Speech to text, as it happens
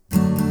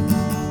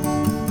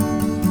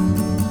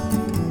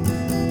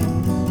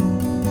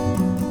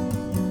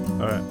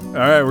All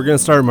right, we're going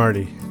to start,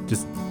 Marty.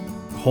 Just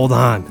hold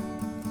on.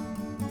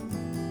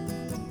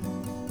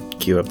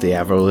 Cue up the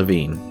Avril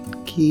Lavigne.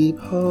 Keep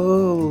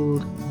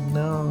holding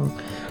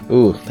on.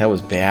 Ooh, that was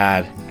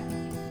bad.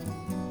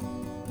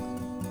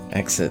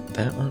 Exit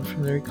that one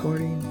from the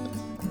recording.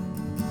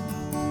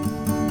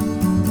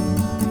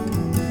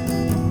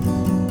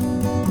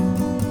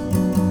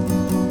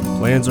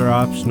 Plans are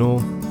optional.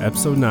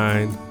 Episode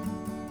 9.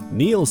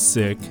 Neil's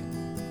sick.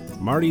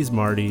 Marty's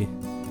Marty.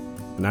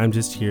 And I'm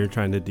just here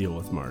trying to deal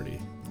with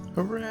Marty.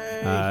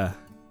 Hooray!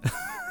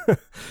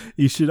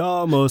 You should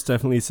all most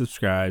definitely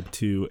subscribe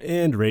to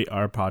and rate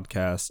our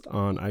podcast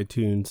on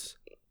iTunes,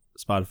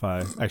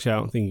 Spotify. Actually, I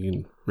don't think you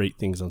can rate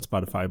things on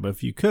Spotify, but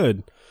if you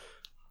could,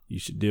 you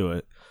should do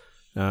it.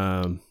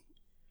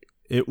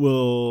 It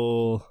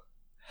will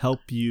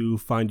help you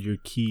find your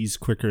keys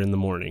quicker in the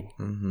morning.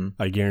 Mm-hmm.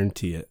 I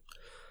guarantee it.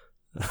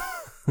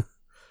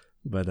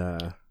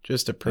 But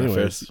just to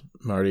preface,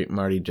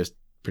 Marty just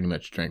pretty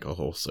much drank a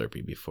whole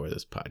Slurpee before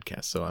this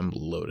podcast, so I'm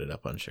loaded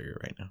up on sugar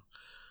right now.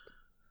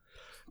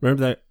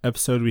 Remember that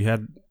episode we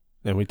had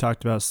and we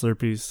talked about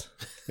Slurpees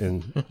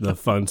and the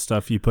fun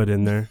stuff you put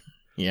in there?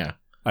 Yeah.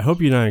 I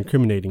hope you're not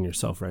incriminating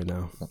yourself right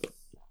now.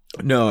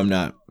 No, I'm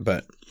not,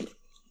 but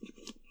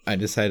I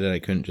decided I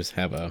couldn't just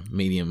have a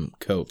medium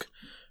Coke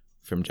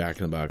from Jack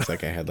in the Box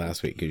like I had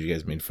last week because you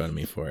guys made fun of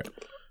me for it.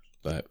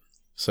 But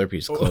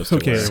Slurpee's close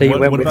okay, to where. So you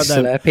went what with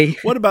about that? Slurpee?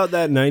 What about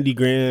that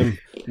 90-gram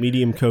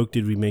medium Coke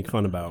did we make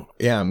fun about?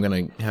 Yeah, I'm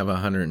going to have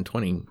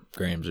 120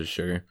 grams of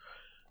sugar.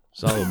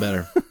 It's all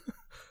better.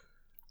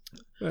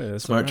 Yeah,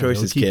 Smart right.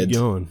 choices, Keep kids.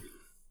 Going.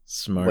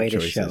 Smart Way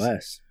choices. to show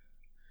us.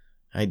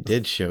 I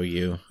did show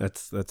you.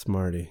 That's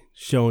Marty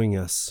showing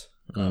us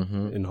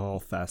Mm-hmm. in all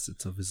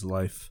facets of his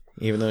life.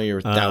 Even though you're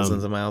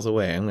thousands of miles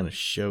away, I'm going to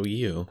show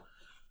you.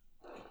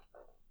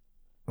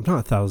 I'm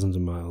not thousands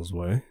of miles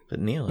away. But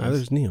Neil is.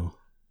 Neither's Neil.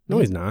 No,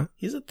 he's not.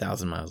 He's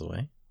 1,000 miles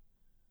away.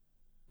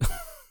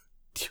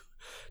 Do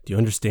you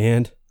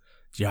understand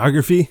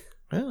geography?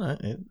 Well,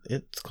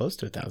 it's close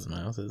to 1,000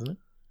 miles, isn't it?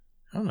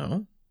 I don't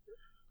know.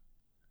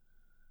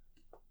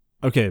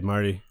 Okay,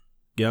 Marty,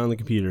 get on the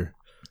computer.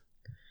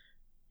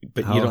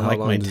 But you don't like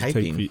long my does it take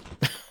typing.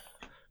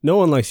 No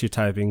one likes your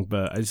typing,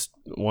 but I just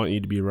want you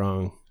to be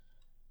wrong.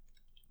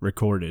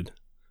 Recorded.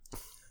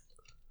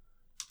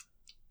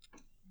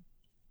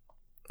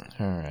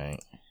 All right.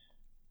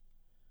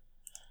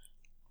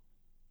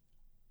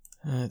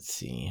 Let's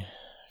see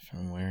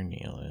from where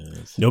Neil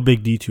is. No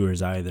big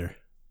detours either.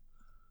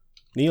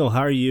 Neil,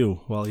 how are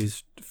you? While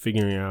he's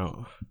figuring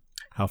out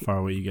how far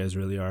away you guys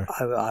really are.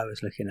 I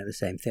was looking at the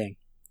same thing.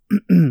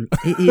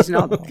 He's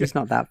not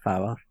that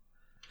far off.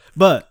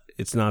 But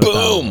it's not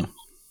Boom!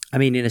 I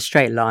mean, in a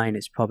straight line,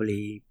 it's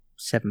probably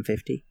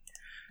 750.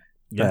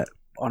 Yeah. But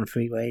on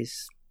freeways,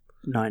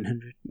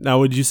 900. Now,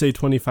 would you say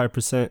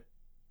 25%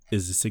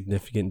 is a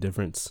significant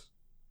difference?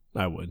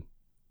 I would.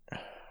 Come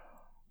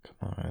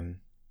on.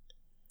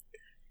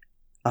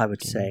 I would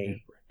Give me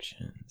say,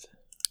 directions.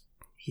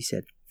 he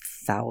said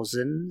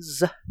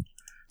thousands.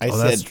 I Oh,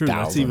 said that's true.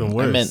 That's 1,000. even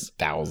worse. I meant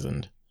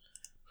 1,000.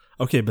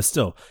 Okay, but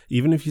still,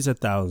 even if you said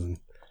 1,000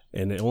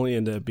 and it only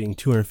ended up being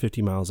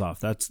 250 miles off,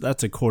 that's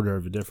a quarter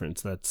of a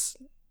difference.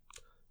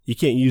 You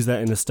can't use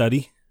that in a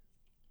study.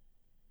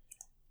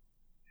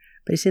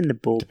 But it's in the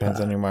ballpark.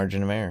 Depends on your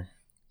margin of error.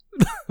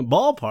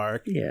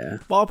 Ballpark? Yeah.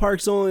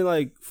 Ballpark's only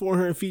like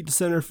 400 feet to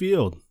center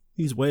field.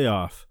 He's way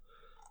off.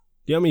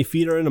 Do you know how many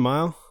feet are in a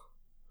mile?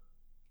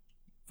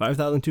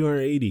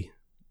 5,280.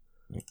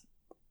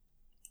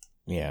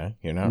 Yeah,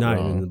 you're not Not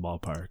wrong. even in the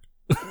ballpark.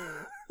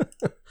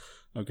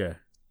 Okay.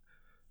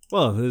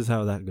 Well, this is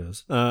how that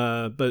goes.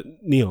 But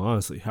Neil,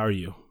 honestly, how are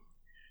you?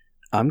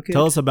 I'm good.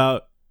 Tell us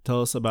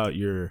about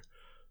your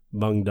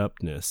bunged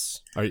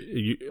upness. Are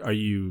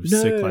you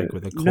sick, like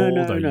with a cold?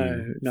 Are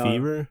you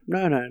fever?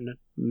 No,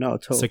 not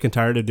at all. Sick and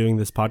tired of doing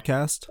this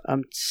podcast?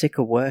 I'm sick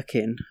of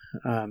working.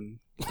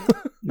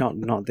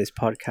 Not this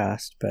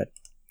podcast, but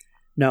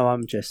no,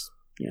 I'm just,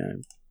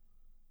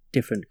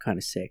 different kind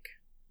of sick.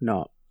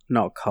 Not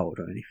cold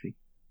or anything.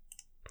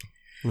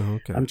 Oh,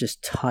 okay. I'm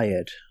just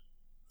tired.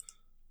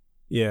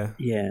 Yeah,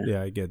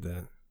 Yeah. I get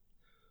that.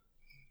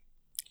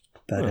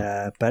 But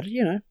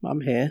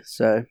I'm here,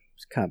 so it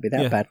can't be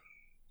that bad.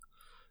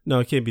 No,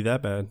 it can't be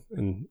that bad,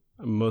 and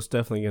I'm most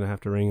definitely gonna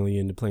have to wrangle you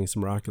into playing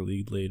some Rocket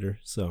League later.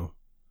 So,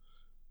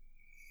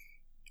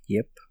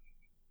 Yep.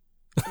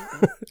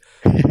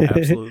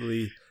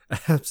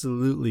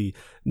 absolutely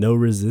no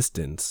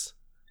resistance.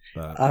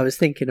 But I was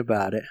thinking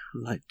about it,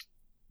 like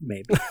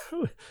maybe.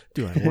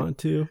 do I want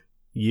to?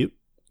 Yep,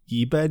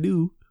 I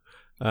do.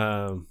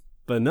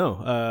 But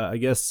no. I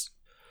guess.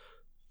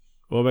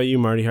 What about you,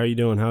 Marty? How are you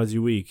doing? How's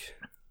your week?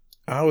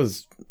 I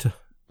was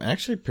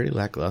actually pretty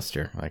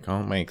lackluster. Like,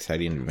 all my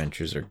exciting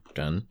adventures are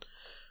done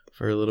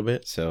for a little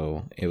bit,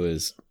 so it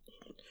was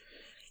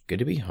good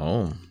to be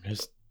home.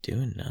 Just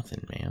doing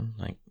nothing, man.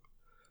 Like,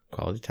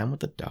 quality time with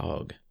the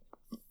dog.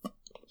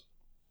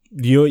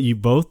 You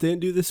both didn't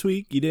do this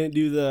week? You didn't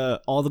do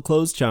the all the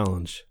clothes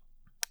challenge?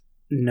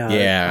 No,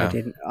 Yeah.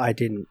 I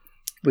didn't.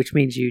 Which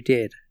means you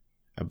did.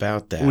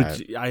 about that.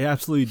 Which I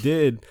absolutely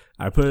did.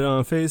 I put it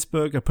on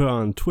Facebook. I put it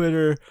on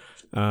Twitter.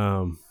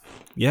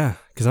 Yeah,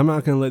 because I'm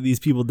not going to let these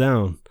people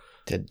down.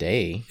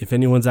 Today, If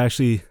anyone's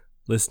actually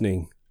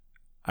listening,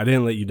 I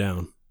didn't let you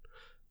down.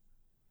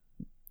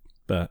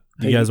 But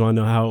do you guys want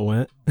to know how it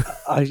went?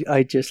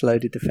 I just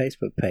loaded the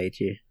Facebook page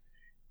here.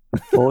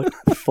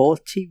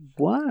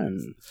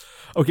 41.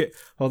 Okay,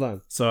 hold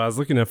on. So I was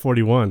looking at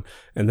 41,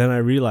 and then I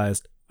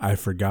realized I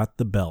forgot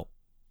the belt.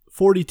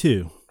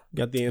 42.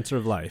 Got the answer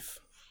of life.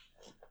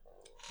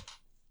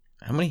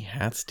 how many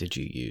hats did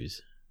you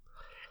use?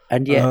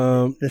 And yet,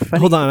 the funny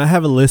Hold on, I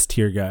have a list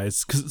here,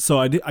 guys. So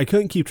I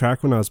couldn't keep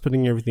track when I was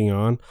putting everything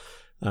on,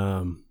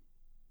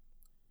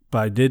 but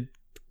I did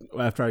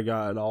after I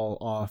got it all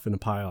off in a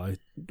pile. I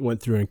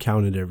went through and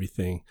counted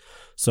everything.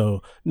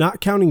 So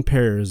not counting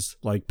pairs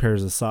like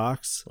pairs of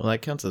socks. Well,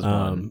 that counts as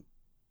one.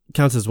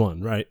 Counts as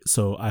one, right?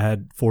 So I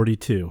had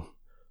 42,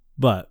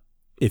 but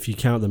if you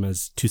count them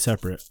as two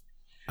separate,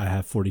 I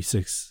have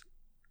 46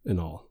 in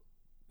all.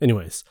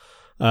 Anyways,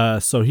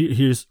 so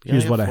here's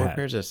what I 4 had.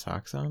 pairs of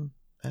socks on?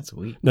 That's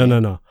weak.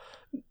 No.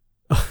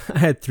 I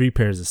had 3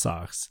 pairs of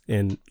socks,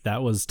 and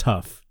that was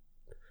tough.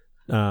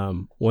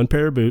 1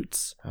 pair of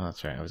boots. Oh,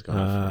 that's right. I was going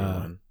with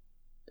 41.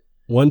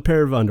 1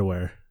 pair of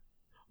underwear.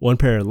 1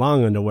 pair of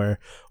long underwear,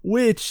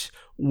 which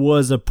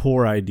was a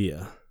poor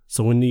idea.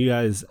 So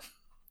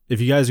if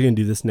you guys are going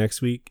to do this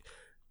next week,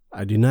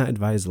 I do not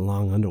advise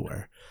long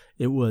underwear.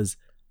 It was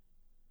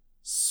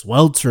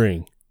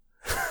sweltering.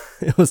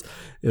 It was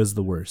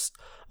the worst.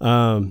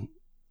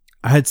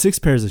 I had 6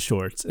 pairs of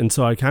shorts, and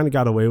so I kind of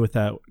got away with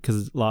that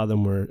because a lot of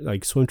them were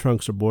like swim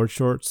trunks or board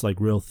shorts, like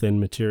real thin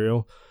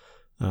material.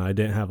 I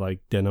didn't have like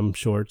denim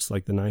shorts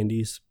like the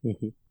 90s.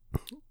 Mm-hmm.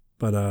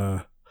 But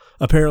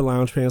a pair of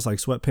lounge pants like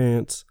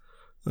sweatpants,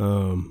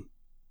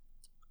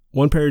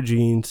 1 pair of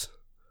jeans,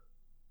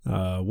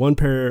 1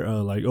 pair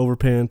of like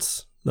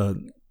overpants. Those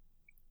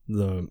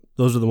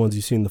are the ones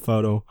you see in the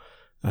photo.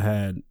 I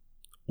had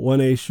 1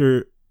 A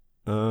shirt,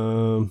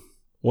 1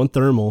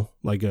 thermal,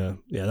 that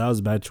was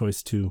a bad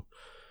choice too.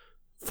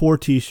 4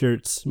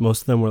 t-shirts.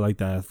 Most of them were like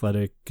the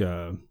athletic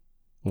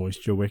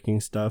moisture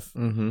wicking stuff.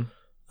 Mm-hmm.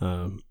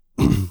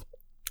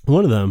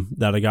 One of them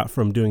that I got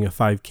from doing a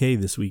 5K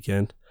this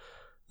weekend.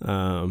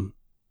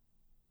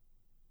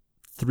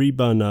 3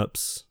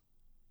 button-ups,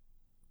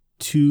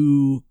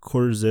 2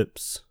 quarter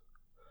zips,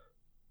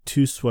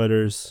 2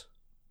 sweaters,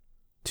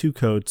 2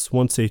 coats,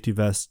 1 safety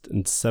vest,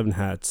 and 7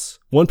 hats.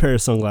 1 pair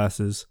of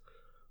sunglasses,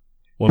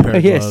 1 pair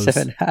of gloves.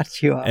 7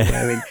 hats you are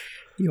wearing.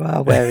 You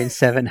are wearing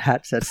 7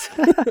 hats.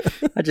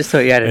 I just thought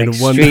you had an And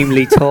one-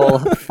 extremely tall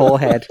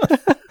forehead.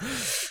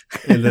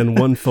 And then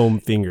 1 foam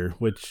finger,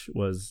 which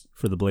was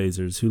for the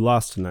Blazers, who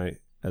lost tonight,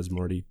 as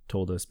Morty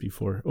told us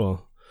before.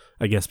 Well,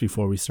 I guess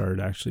before we started,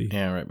 actually.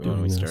 Yeah, right when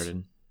doing we this.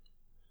 started.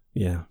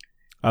 Yeah.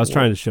 I was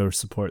trying to show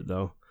support,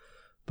 though.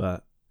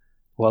 But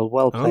Well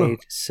I don't know. played,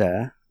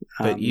 sir.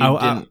 But you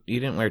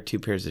didn't wear 2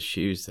 pairs of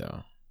shoes,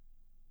 though.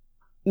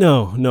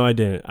 no, I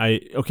didn't.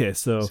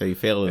 So So you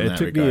failed in it that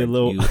took me regard. a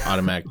little- You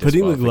automatic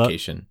Putting the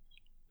disqualification.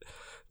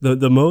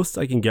 the most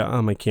I can get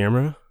on my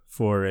camera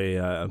for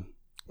a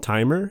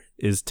timer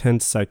is 10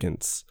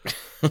 seconds.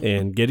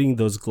 And getting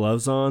those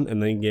gloves on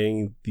and then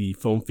getting the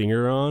foam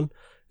finger on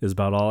is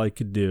about all I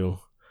could do.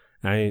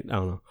 I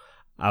don't know.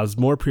 I was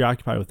more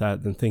preoccupied with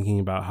that than thinking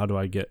about how do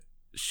I get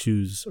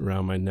shoes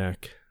around my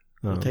neck.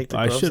 Take the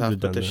I gloves should off, have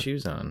put done the that.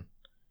 shoes on,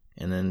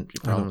 and then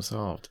your problem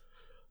solved.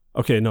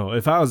 Okay, no.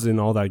 If I was in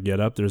all that get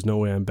up, there's no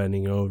way I'm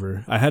bending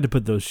over. I had to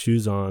put those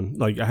shoes on.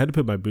 Like, I had to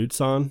put my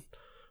boots on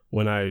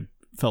when I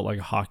felt like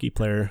a hockey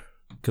player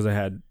because I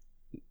had,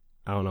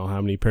 I don't know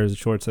how many pairs of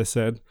shorts I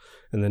said,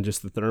 and then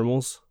just the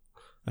thermals.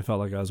 I felt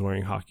like I was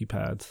wearing hockey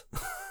pads.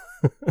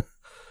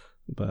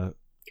 But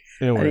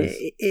anyways.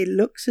 It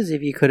looks as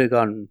if you could have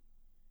gone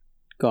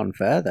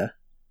further.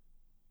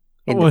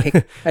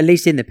 At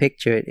least in the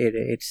picture,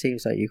 it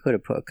seems like you could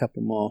have put a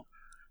couple more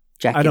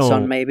jackets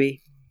on,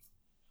 maybe.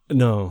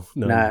 No.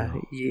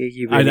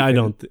 You really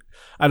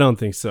I don't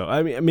think so.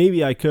 I mean,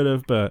 maybe I could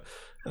have, but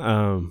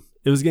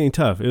it was getting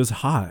tough. It was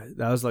hot.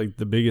 That was like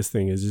the biggest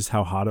thing is just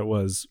how hot it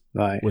was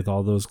with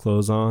all those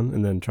clothes on,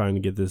 and then trying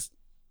to get this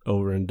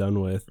over and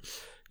done with.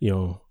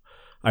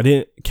 I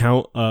didn't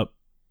count up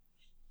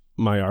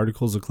my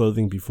articles of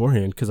clothing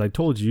beforehand because I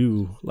told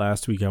you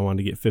last week I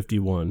wanted to get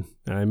 51,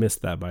 and I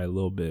missed that by a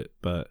little bit,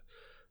 but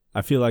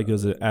I feel like it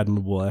was an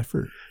admirable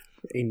effort.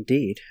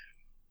 Indeed.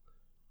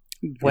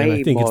 And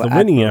I think it's the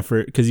winning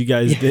effort because you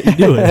guys didn't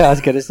do it. I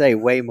was going to say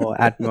way more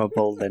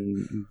admirable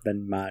than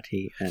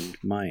Marty and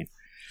mine.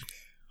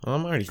 Well,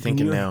 I'm already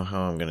thinking now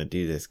how I'm gonna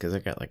do this because I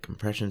got like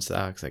compression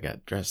socks, I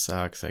got dress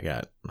socks, I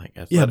got like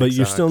athletic but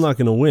you're socks, still not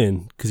going to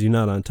win because you're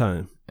not on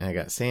time. and I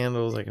got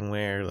sandals I can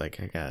wear. Like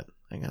I got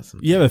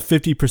some. You have a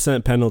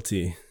 50%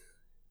 penalty.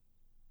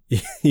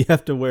 You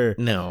have to wear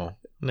No.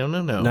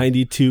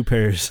 92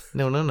 pairs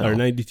No. or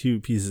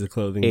 92 pieces of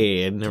clothing.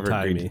 Hey, I'd never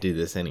tie agreed me. to do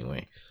this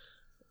anyway.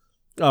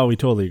 Oh, we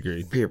totally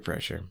agreed. Peer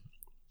pressure.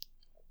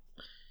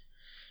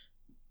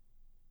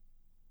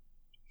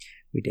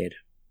 We did.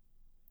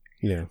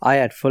 Yeah. I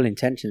had full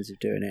intentions of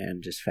doing it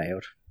and just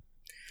failed.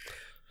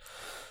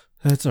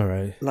 That's all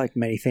right. Like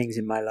many things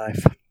in my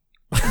life.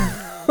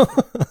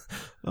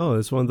 Oh,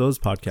 it's one of those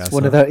podcasts. It's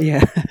one of those,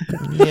 yeah.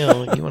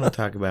 Neil, you want to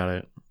talk about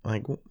it?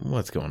 Like,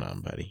 what's going on,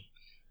 buddy?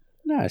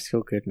 No, it's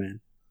all good, man.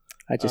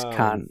 I just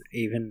can't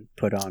even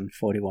put on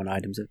 41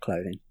 items of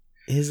clothing.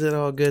 Is it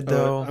all good,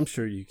 though? I'm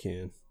sure you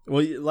can.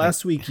 Well,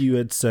 last week you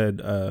had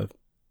said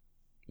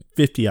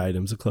 50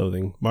 items of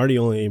clothing. Marty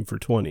only aimed for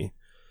 20.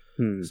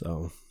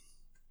 So.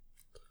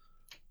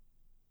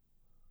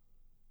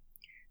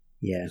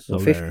 Yeah, So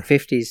well,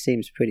 50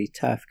 seems pretty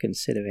tough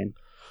considering.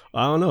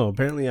 I don't know.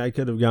 Apparently I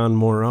could have gone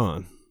more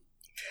on.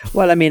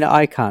 Well, I mean,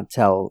 I can't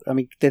tell. I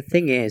mean, the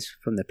thing is,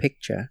 from the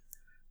picture,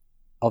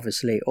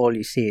 obviously all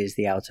you see is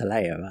the outer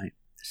layer, right?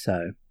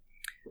 So,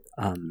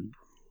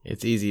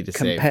 it's easy to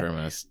say from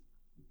us.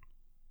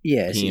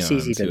 Yes, it's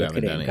easy to look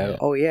at it and go,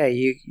 "Oh yeah,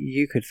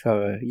 you could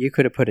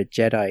have put a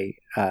Jedi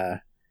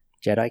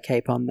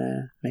cape on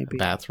there, maybe a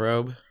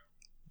bathrobe."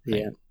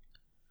 Yeah,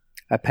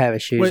 a pair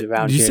of shoes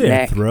around did you your say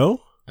neck. A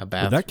throw? A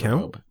bathrobe. Would that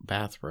count?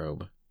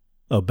 Bathrobe.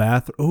 A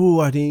bath. Oh,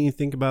 I didn't even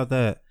think about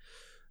that.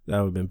 That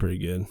would have been pretty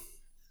good.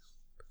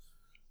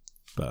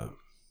 But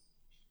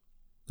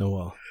oh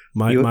well,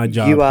 my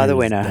job. You are the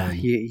here is winner. done.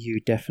 You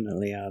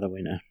definitely are the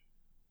winner.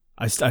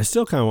 I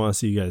still kind of want to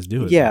see you guys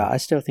do it. Yeah, though. I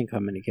still think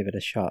I'm going to give it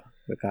a shot.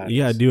 Regardless.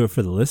 You gotta do it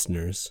for the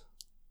listeners.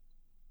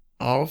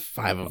 All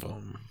 5 of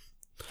them.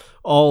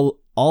 All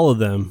of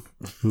them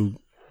who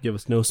give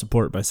us no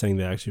support by saying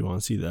they actually want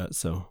to see that.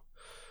 So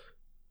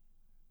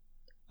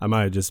I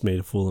might have just made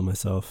a fool of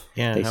myself.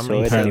 Yeah, They how saw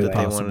many it said anyway. that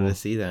they wanted to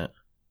see that?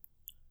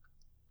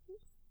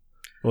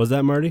 What was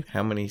that, Marty?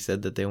 How many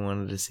said that they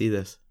wanted to see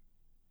this?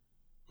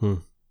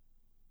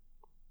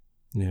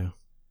 Yeah.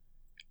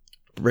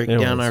 Break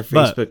down our Anyways,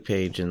 but- Facebook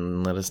page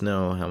and let us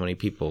know how many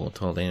people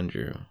told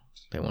Andrew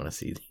they want to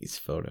see these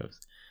photos.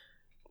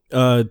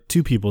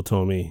 2 people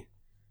told me,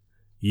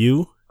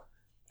 you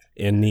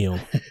and Neil,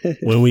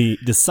 when we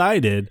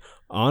decided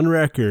on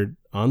record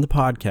on the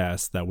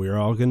podcast that we were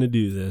all going to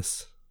do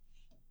this.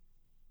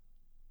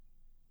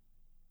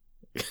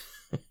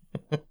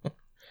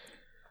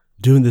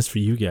 Doing this for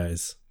you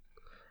guys.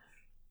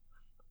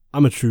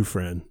 I'm a true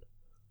friend.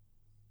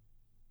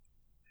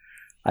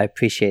 I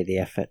appreciate the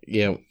effort.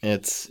 Yeah,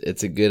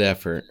 it's a good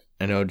effort.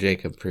 I know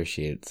Jacob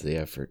appreciates the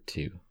effort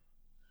too.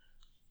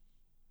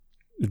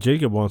 If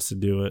Jacob wants to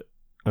do it,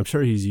 I'm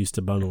sure he's used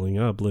to bundling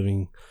up,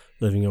 living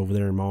over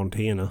there in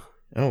Montana.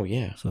 Oh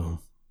yeah. So,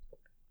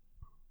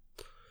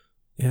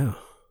 yeah,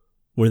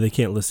 where they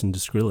can't listen to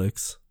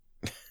Skrillex.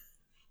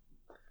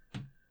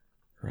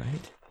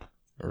 Right.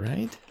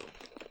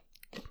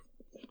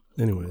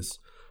 Anyways,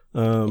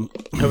 how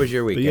was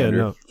your week, but yeah,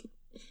 Andrew?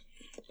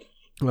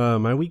 no.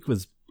 My week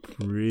was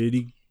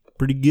pretty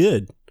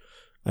good,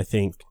 I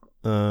think.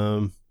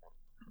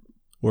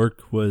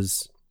 Work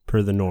was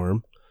per the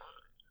norm,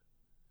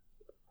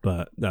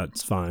 but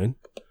that's fine.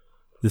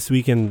 This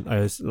weekend,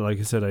 like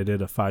I said, I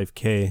did a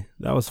 5K.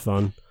 That was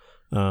fun.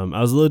 I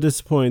was a little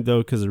disappointed though,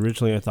 because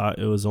originally I thought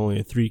it was only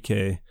a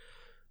 3K,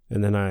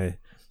 and then I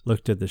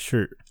looked at the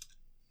shirt,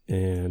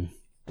 and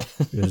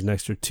there's an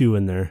extra 2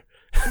 in there.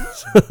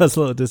 So that's a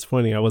little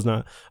disappointing. I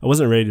wasn't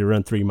ready to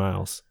run 3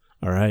 miles.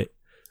 All right.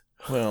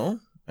 Well,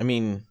 I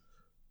mean,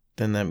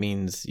 then that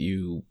means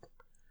you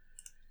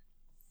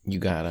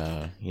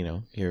got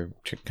you're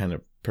kind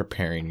of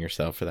preparing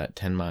yourself for that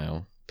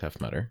 10-mile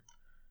Tough Mudder.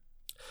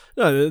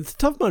 No, the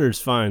Tough Mudder is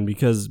fine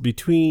because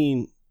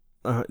between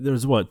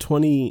there's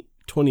 20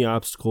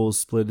 obstacles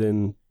split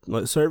in.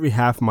 So every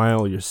half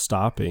mile you're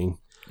stopping,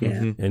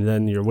 Yeah. and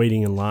then you're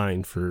waiting in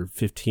line for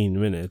 15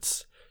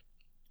 minutes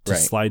to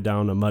slide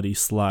down a muddy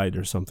slide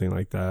or something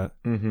like that,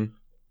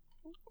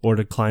 or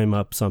to climb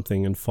up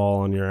something and fall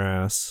on your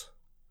ass.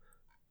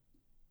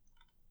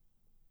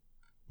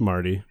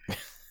 Marty.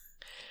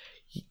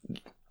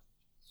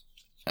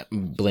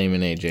 I'm blaming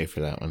AJ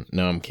for that one.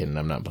 No, I'm kidding.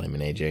 I'm not blaming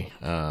AJ.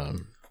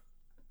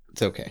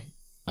 It's okay.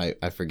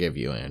 I forgive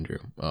you, Andrew.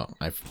 Well,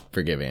 I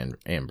forgive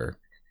Amber.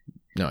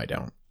 No, I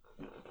don't.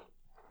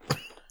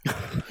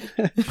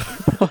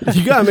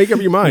 You gotta make up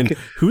your mind.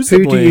 Who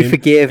do you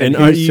forgive and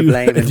who's to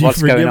blame and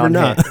what's going on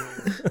here?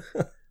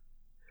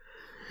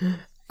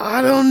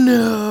 I don't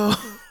know.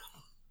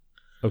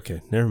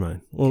 Okay, never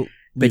mind. Well,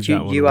 but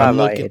you are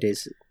right. It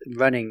is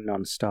running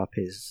non-stop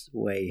is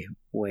way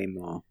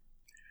more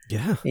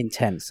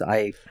intense.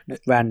 I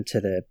ran to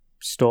the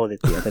store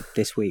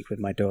this week with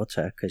my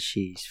daughter because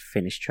she's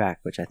finished track,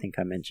 which I think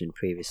I mentioned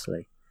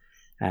previously,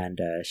 and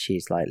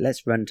she's like,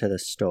 "Let's run to the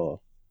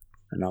store,"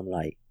 and I'm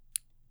like,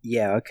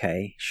 "Yeah,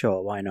 okay,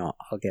 sure, why not?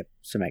 I'll get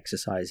some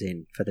exercise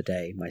in for the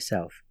day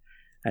myself."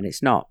 And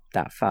it's not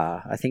that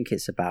far. I think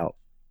it's about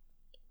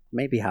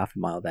maybe half a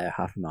mile there,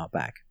 half a mile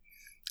back.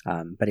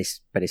 But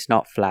it's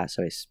not flat,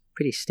 so it's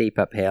pretty steep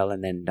uphill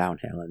and then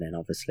downhill, and then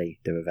obviously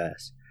the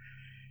reverse.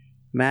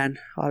 Man,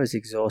 I was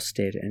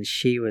exhausted, and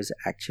she was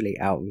actually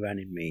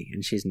outrunning me,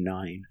 and she's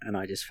 9, and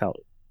I just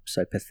felt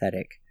so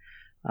pathetic.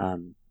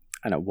 And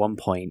at one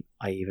point,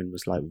 I even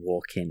was like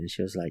walking, and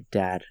she was like,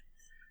 "Dad,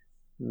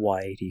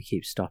 why do you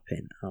keep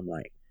stopping? I'm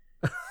like,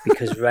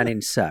 because running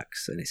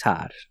sucks and it's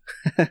hard.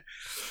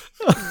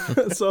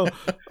 So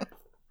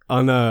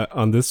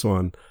on this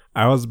one,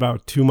 I was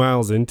about 2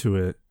 miles into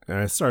it, and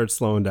I started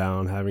slowing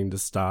down, having to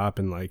stop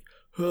and like,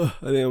 I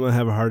think I'm gonna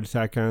have a heart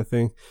attack kind of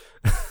thing.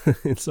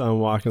 And so I'm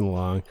walking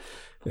along,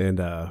 and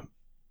I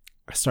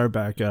start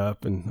back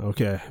up, and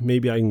okay,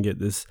 maybe I can get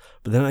this,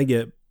 but then I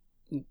get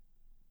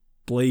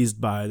blazed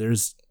by.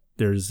 There's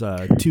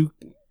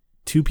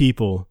two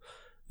people.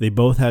 They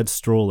both had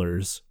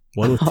strollers.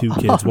 One with 2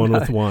 kids, one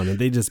with 1, and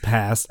they just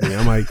passed me.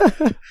 I'm like,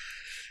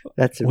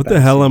 that's what the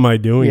hell am I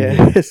doing here?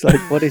 It's like,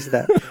 what is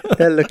that?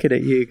 They're looking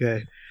at you, go,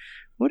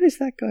 what is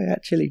that guy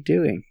actually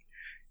doing?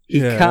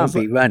 He can't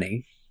be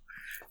running.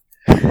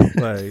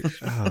 Like,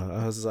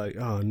 I was like,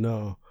 oh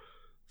no.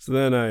 So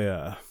then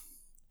I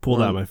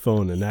pulled out my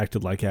phone and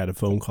acted like I had a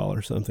phone call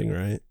or something,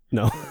 right?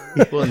 No.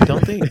 Well,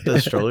 don't the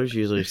strollers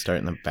usually start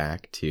in the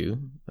back too?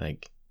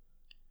 Like,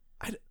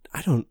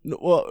 I don't know.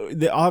 Well,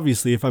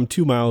 obviously, if I'm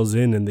 2 miles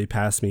in and they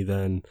pass me,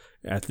 then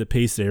at the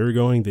pace they were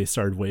going, they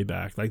started way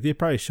back. Like, they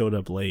probably showed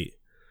up late.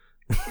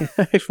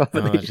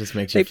 It just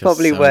makes you they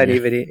probably weren't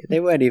even.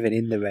 They weren't even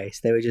in the race.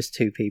 They were just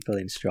 2 people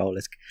in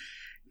strollers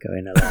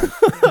going along.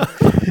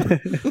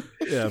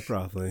 Yeah,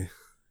 probably.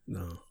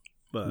 No,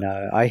 but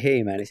no, I hear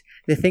you, man.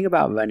 The thing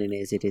about running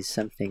is it is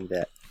something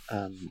that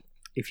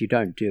if you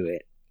don't do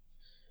it,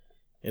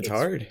 it's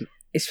hard.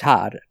 It's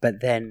hard,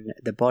 but then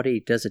the body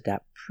does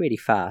adapt pretty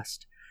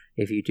fast.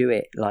 If you do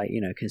it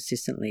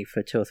consistently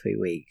for 2 or 3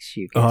 weeks,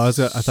 you get I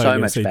thought you were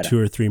going to say better. 2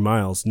 or 3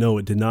 miles. No,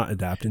 it did not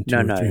adapt in 2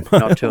 or 3 miles.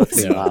 Not 2 or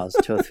 3 miles.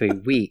 2 or 3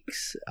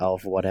 weeks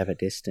of whatever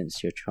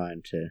distance you're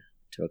trying to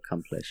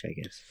accomplish, I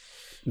guess.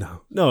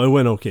 No, it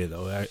went okay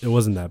though. It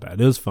wasn't that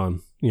bad. It was fun.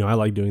 I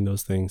like doing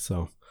those things.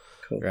 So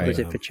cool. Right.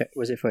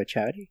 Was it for a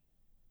charity?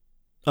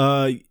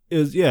 It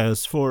was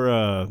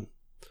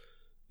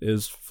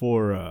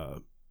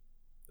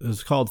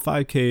called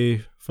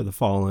 5K for the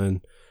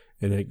Fallen.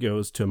 And it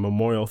goes to a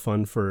memorial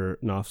fund for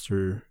an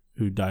officer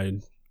who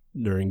died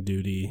during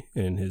duty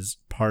and his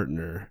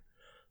partner,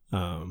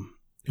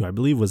 who I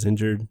believe was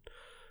injured.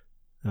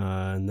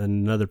 And then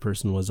another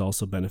person was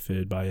also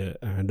benefited by it.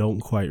 And I don't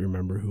quite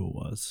remember who it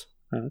was.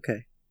 Oh,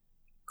 okay.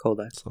 Cool,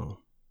 that. So,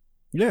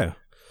 yeah.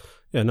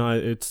 Yeah, no,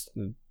 it's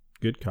a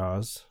good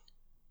cause.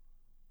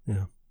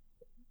 Yeah.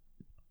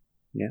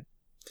 Yeah.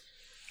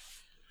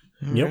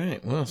 All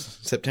right. Well,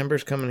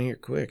 September's coming here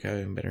quick.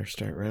 I better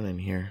start running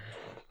here.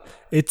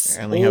 I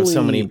only have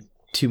so many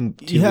two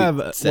you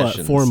have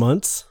sessions. 4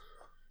 months?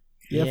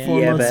 Yeah,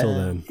 4 months till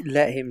then.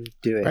 Let him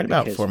do it. Right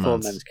about 4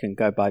 months. 4 months can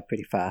go by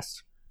pretty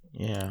fast.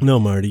 Yeah. No,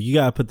 Marty, you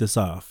gotta put this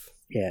off.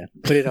 Yeah,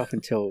 put it off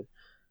until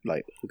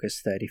like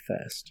August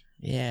 31st.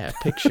 Yeah,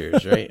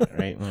 pictures, right?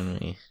 Right when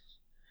we.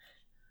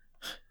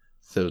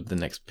 So the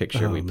next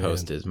picture we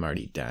post is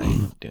Marty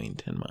dying of doing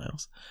 10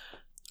 miles.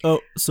 Oh,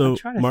 so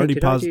Marty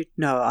paused.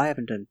 No, I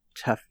haven't done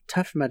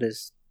Tough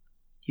Mudders.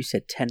 You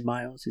said 10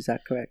 miles, is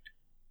that correct?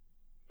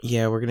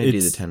 Yeah, we're going to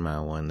do the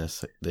 10-mile one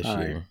this year.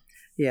 Right.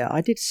 Yeah,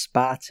 I did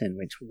Spartan,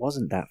 which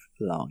wasn't that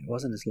long. It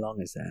wasn't as long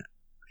as that.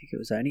 I think it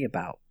was only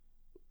about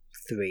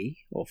 3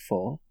 or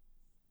 4.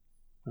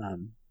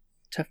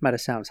 Tough Mudder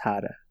sounds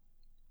harder.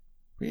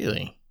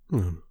 Really?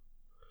 I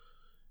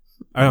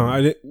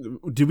don't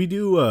know. Did we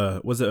do,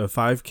 was it a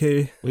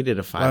 5K? We did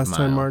a 5 last mile.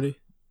 Time, Marty? It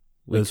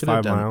was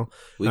 5 mile.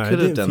 We could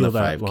have done the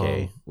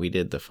 5K. We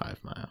did the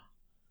 5 mile.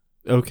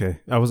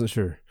 Okay, I wasn't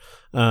sure.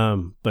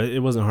 But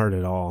it wasn't hard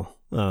at all.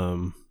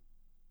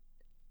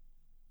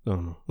 I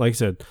don't know. Like I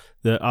said,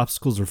 the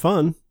obstacles were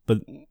fun, but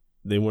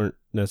they weren't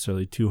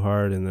necessarily too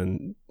hard. And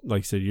then,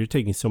 like I said, you're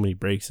taking so many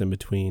breaks in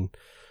between.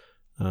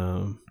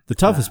 The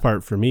toughest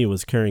part for me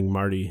was carrying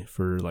Marty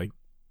for like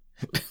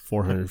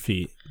 400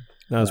 feet.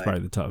 That was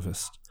probably the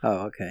toughest.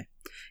 Oh, okay.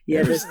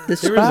 Yeah, there was a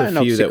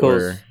few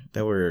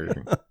that were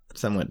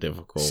somewhat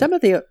difficult. Some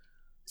of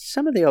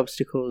the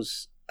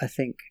obstacles, I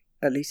think,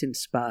 at least in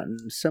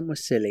Spartan, some were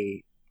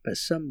silly, but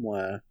some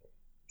were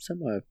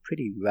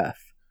pretty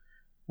rough.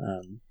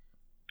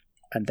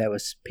 And there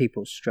was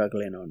people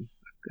struggling on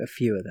a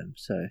few of them,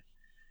 so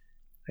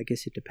I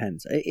guess it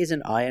depends.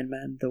 Isn't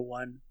Ironman the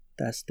one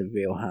that's the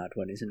real hard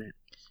one, isn't it?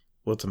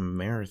 Well, it's a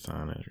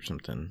marathon or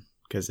something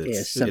because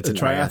it's a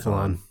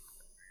triathlon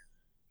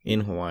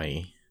in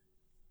Hawaii.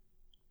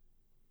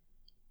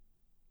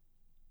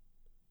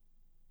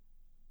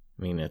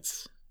 I mean,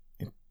 it's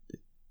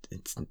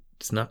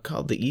not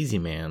called the Easy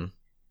Man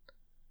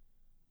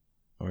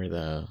or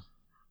the.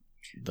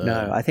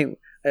 No, I think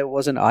it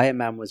wasn't.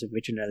 Ironman was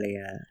originally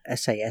a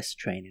SAS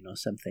training or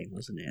something,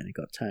 wasn't it? And it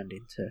got turned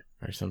into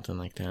or something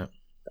like that.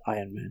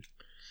 Ironman.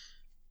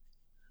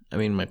 I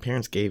mean, my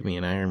parents gave me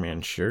an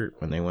Ironman shirt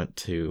when they went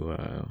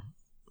to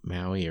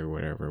Maui or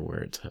whatever,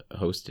 where it's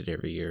hosted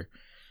every year.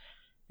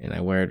 And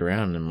I wear it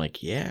around and I'm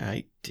like, yeah,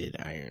 I did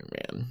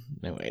Ironman.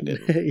 No, I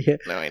didn't. Yeah.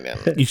 No, I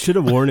didn't. You should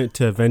have worn it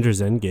to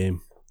Avengers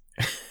Endgame.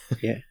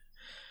 Yeah.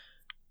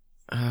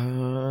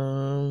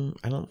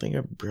 I don't think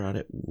I brought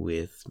it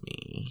with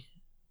me.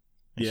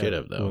 I should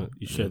have, though. Well,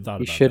 you should have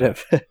thought about it. You should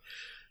have.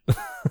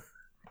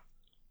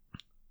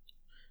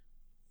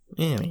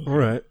 All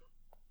right.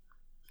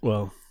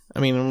 Well, I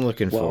mean, I'm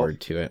looking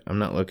forward to it. I'm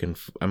not looking.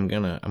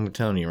 I'm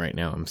telling you right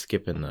now, I'm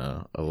skipping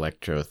the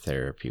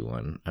electrotherapy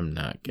one. I'm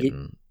not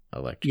getting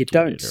electrocuted. You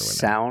don't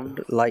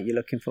sound like you're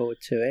looking forward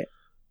to it.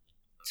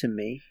 To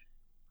me,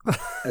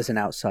 as an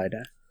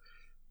outsider,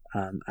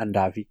 and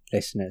our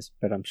listeners,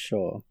 but I'm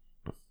sure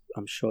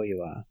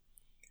you are.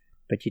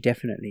 But you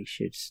definitely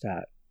should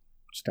start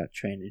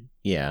training.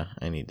 Yeah,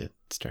 I need to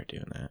start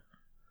doing that.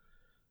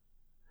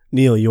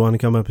 Neil, you want to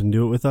come up and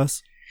do it with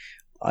us?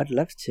 I'd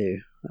love to,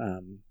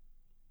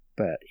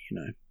 but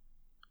I'm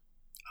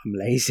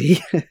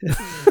lazy.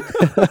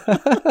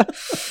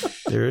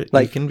 You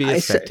can be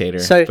a spectator,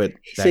 but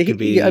that could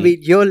be. I mean,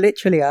 you're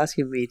literally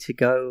asking me to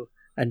go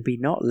and be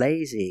not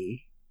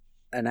lazy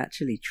and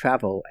actually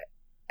travel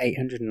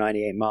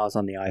 898 miles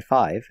on the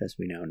I-5, as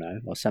we now know,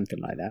 or something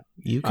like that.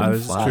 You can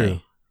fly.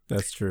 True.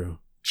 That's true.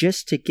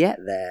 Just to get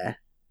there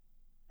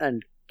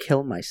and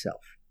kill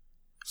myself.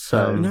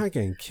 So you're not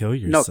going to kill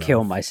yourself. Not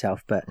kill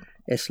myself, but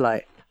it's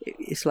like,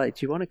 do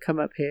you want to come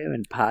up here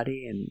and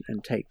party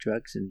and take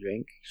drugs and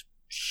drink?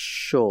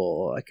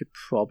 Sure, I could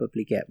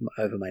probably get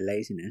over my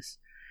laziness.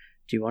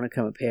 Do you want to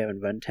come up here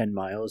and run 10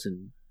 miles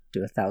and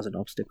do 1,000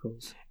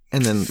 obstacles?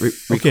 And then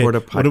record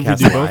a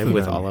podcast live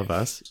with all of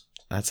us?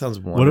 That sounds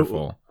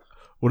wonderful.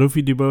 What if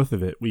we do both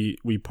of it? We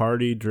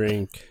party,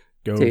 drink,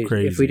 go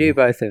crazy. If we do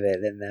both of it,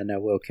 then I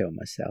will kill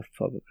myself,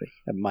 probably,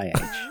 at my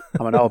age.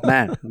 I'm an old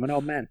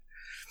man.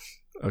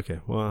 Okay,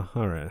 well,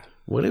 all right.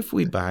 What if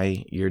we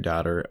buy your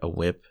daughter a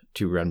whip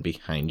to run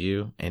behind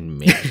you and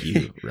make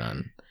you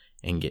run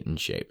and get in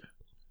shape?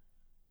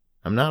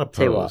 I'm not opposed.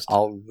 Tell you what,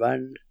 I'll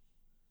run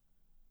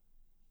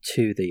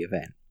to the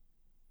event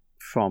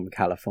from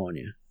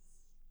California.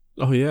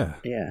 Oh, yeah.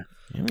 Yeah.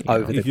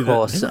 Over the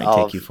course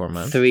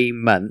of 3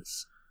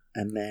 months,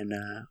 and then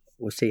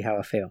we'll see how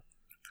I feel.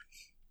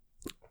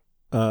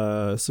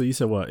 So you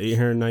said what,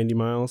 890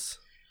 miles?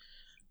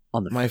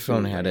 On the My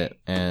phone had it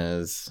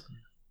as...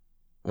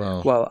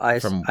 Well, I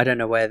don't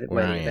know where the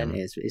event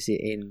is. Is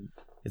it in...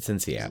 It's in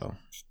Seattle.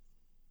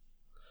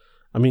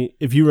 I mean,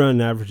 if you run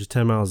an average of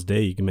 10 miles a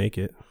day, you can make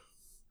it.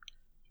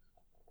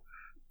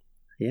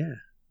 Yeah.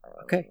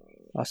 Okay.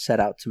 I'll set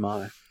out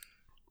tomorrow.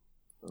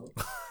 All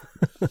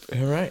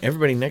right.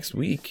 Everybody, next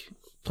week,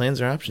 Plans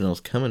Are Optional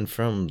is coming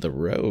from the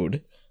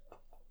road.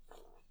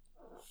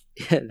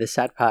 Yeah, the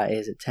sad part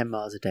is at 10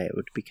 miles a day, it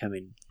would be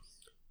coming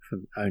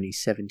from only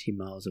 70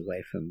 miles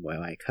away from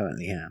where I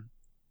currently am.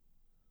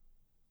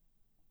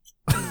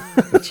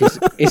 Which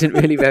isn't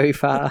really very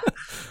far.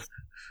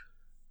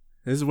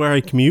 This is where I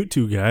commute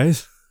to,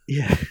 guys.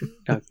 Yeah,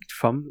 no,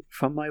 from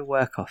my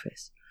work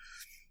office.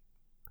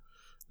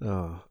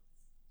 Oh,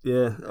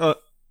 yeah.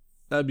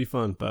 That'd be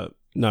fun, but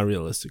not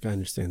realistic. I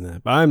understand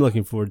that, but I'm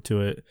looking forward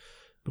to it.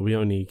 But we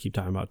don't need to keep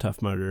talking about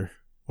Tough Mudder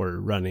or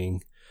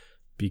running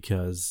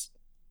because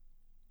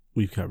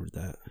we've covered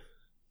that.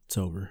 It's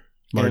over.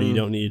 Marty, you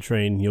don't need to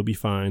train. You'll be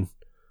fine.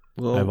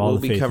 We'll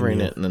be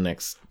covering it in the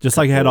next. Just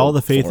like I had all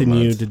the faith in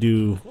you to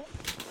do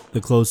the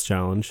clothes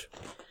challenge.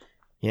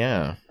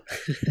 Yeah.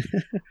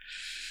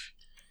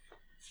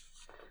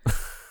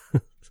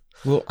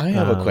 Well, I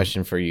have a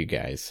question for you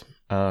guys.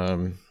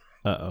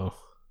 Uh-oh.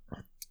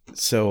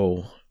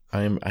 So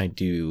I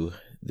do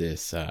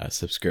this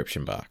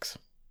subscription box.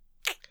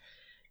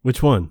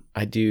 Which one?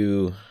 I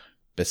do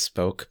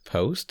Bespoke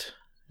Post.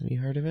 Have you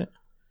heard of it?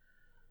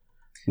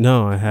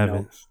 No, I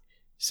haven't. No.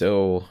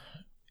 So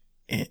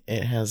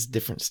it has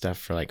different stuff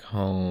for like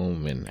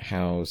home and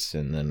house,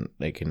 and then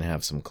they can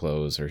have some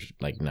clothes or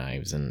like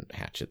knives and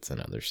hatchets and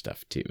other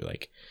stuff too.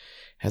 Like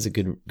has a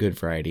good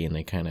variety, and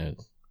they kind of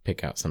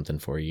pick out something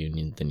for you,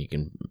 and then you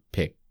can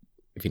pick.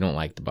 If you don't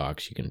like the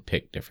box, you can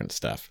pick different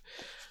stuff.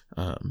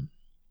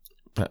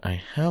 But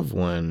I have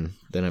one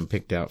that I'm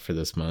picked out for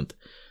this month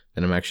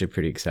that I'm actually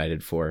pretty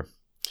excited for.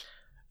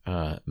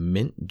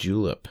 Mint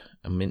julep,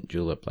 a mint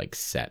julep like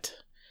set.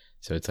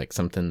 So it's like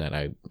something that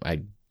I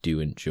do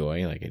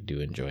enjoy. Like I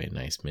do enjoy a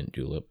nice mint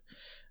julep.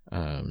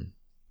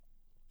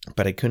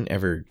 But I couldn't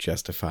ever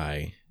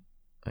justify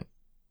like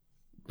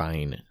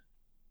buying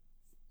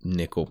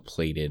nickel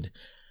plated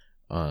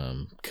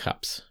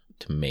cups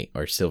to make,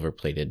 or silver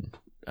plated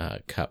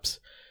cups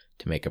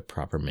to make a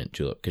proper mint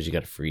julep, because you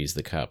got to freeze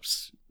the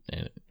cups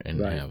and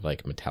right. have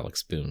like a metallic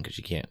spoon, because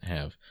you can't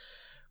have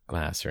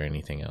glass or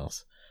anything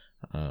else.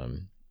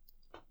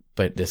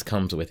 But this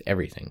comes with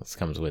everything. This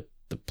comes with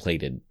the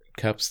plated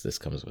cups. This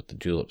comes with the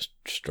julep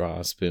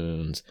straw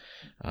spoons,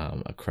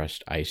 a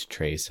crushed ice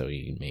tray, so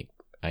you can make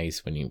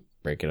ice when you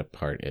break it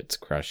apart. It's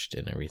crushed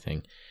and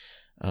everything.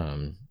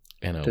 And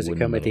does it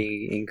come with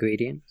the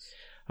ingredients?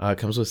 It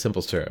comes with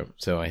simple syrup,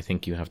 so I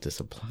think you have to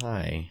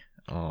supply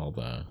all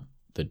the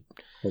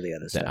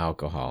other stuff,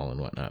 alcohol and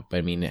whatnot. But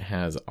I mean, it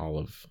has all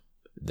of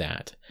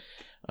that.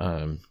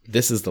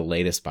 This is the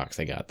latest box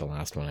I got. The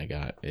last one I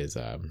got is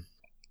a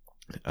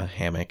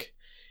hammock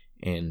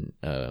and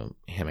a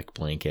hammock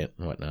blanket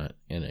and whatnot,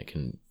 and it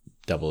can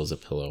double as a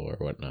pillow or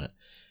whatnot.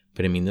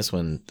 But I mean, this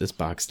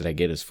box that I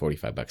get is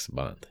 $45 a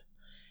month,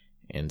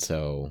 And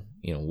so,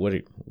 what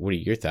are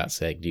your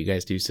thoughts? Like, do you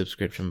guys do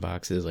subscription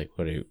boxes? Like,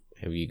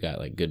 have you got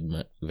like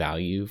good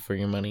value for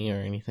your money or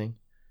anything?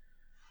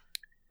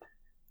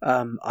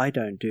 I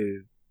don't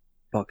do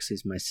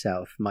boxes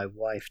myself. My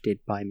wife did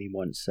buy me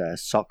once a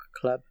sock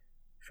club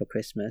for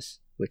Christmas,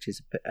 which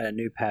is a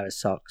new pair of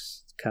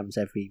socks. Comes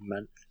every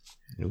month.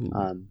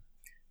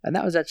 And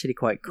that was actually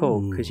quite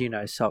cool because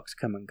socks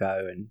come and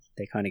go and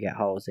they kind of get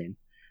holes in.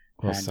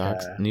 Well,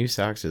 new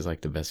socks is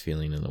like the best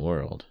feeling in the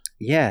world.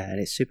 Yeah, and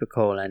it's super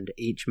cool. And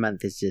each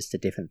month is just a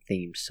different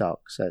themed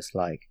sock. So it's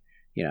like,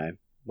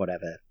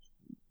 whatever,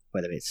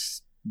 whether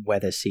it's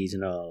weather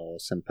seasonal or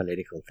some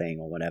political thing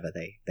or whatever,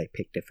 they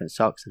pick different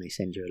socks and they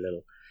send you a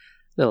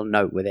little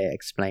note with it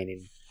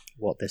explaining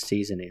what the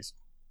season is.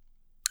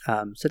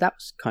 So that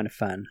was kind of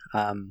fun.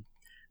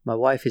 My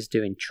wife is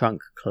doing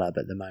Trunk Club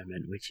at the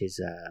moment, which is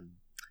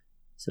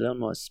it's a little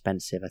more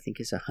expensive. I think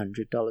it's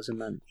 $100 a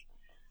month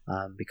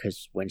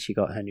because when she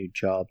got her new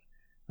job,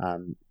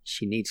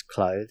 she needs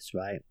clothes,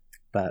 right?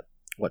 But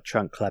what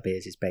Trunk Club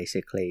is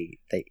basically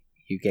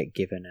you get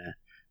given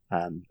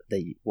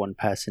the one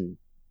person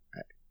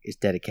is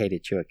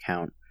dedicated to your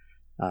account.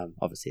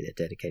 Obviously,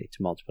 they're dedicated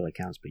to multiple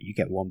accounts, but you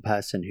get one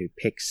person who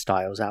picks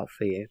styles out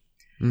for you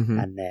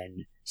and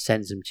then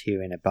sends them to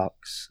you in a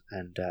box,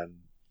 and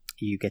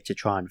you get to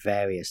try on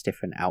various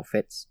different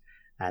outfits,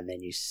 and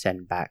then you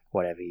send back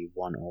whatever you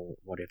want or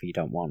whatever you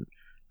don't want.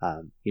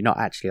 You're not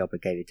actually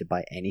obligated to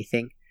buy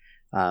anything,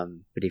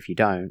 but if you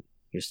don't,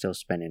 you're still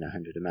spending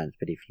 $100 a month.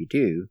 But if you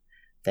do,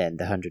 then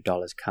the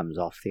 $100 comes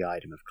off the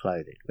item of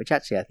clothing, which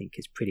actually I think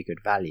is pretty good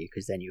value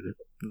because then you're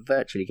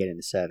virtually getting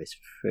the service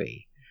for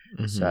free.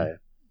 So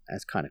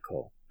that's kind of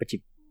cool. But you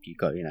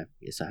got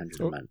it's $100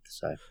 a month.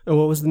 So. And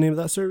what was the name of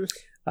that service?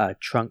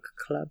 Trunk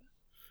Club.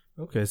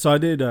 Okay, so I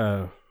did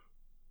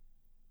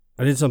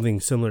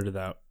something similar to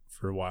that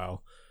for a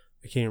while.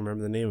 I can't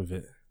remember the name of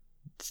it.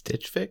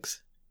 Stitch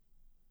Fix?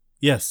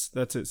 Yes,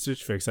 that's it,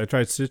 Stitch Fix. I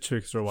tried Stitch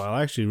Fix for a while.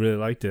 I actually really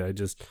liked it. I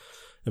just,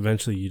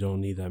 eventually you don't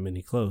need that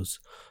many clothes.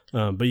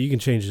 But you can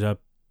change it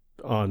up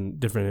on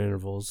different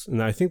intervals.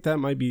 And I think that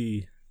might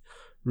be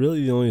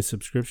really the only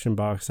subscription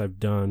box I've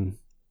done.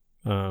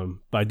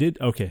 But I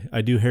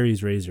do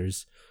Harry's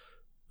Razors.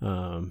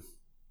 Well,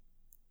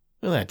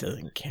 that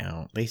doesn't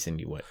count. They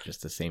send you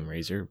just the same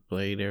razor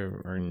blade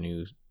or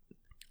new...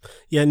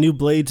 Yeah, new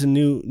blades and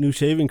new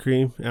shaving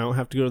cream. I don't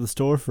have to go to the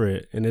store for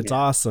it, and it's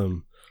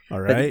awesome.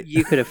 All right. But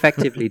you could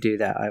effectively do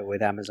that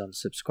with Amazon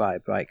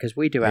Subscribe, right? Because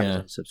we do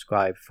Amazon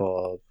Subscribe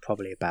for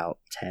probably about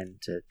 10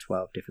 to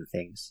 12 different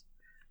things.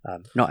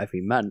 Not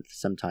every month,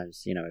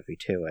 sometimes, every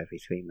 2 or every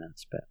 3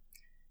 months. But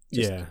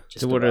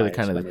so what are the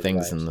kind of the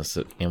things in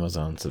the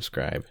Amazon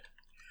Subscribe?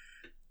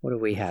 What do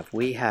we have?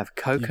 We have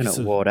coconut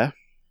water.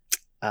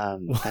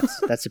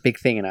 That's a big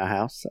thing in our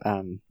house.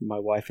 My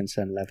wife and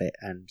son love it,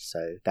 and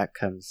so that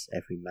comes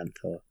every month,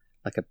 or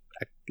like a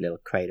little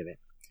crate of it.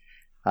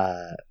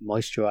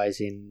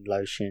 Moisturizing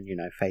lotion,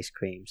 face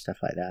cream, stuff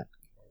like that.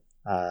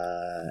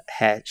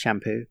 Hair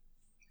shampoo,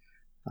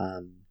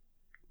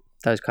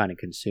 those kind of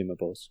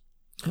consumables.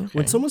 Okay.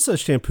 When someone says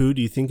shampoo,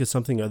 do you think of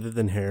something other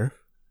than hair?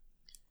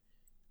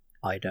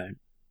 I don't.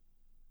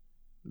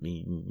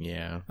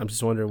 Yeah. I'm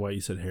just wondering why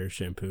you said hair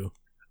shampoo.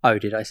 Oh,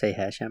 did I say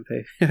hair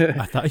shampoo?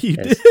 I thought you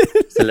did.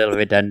 It's a little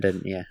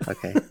redundant. Yeah.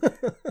 Okay.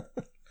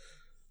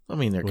 I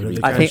mean, there could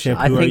be. I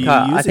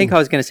think I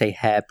was going to say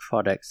hair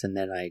products, and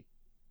then I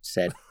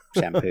said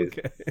shampoo.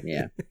 Okay.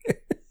 Yeah.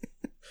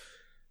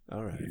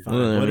 All right. Fine.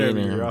 Well, whatever.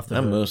 You're off the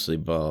I'm hook. mostly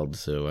bald,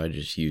 so I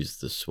just use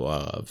the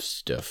Suave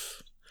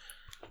stuff.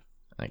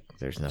 Like,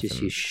 there's nothing.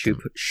 Just use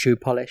shoe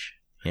polish.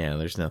 Yeah,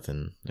 there's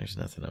nothing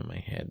on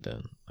my head.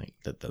 Like,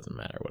 that doesn't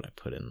matter what I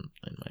put in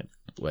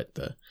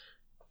the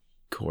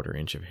quarter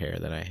inch of hair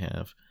that I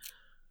have.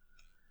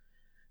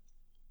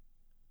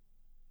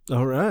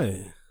 All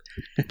right.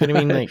 But I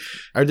mean, like,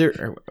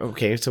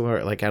 so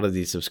like, out of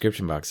these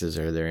subscription boxes,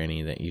 are there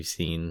any that you've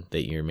seen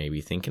that you're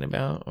maybe thinking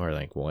about, or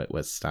like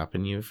what's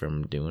stopping you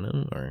from doing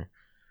them? Or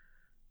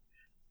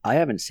I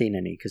haven't seen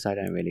any because I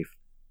don't really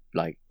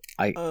like.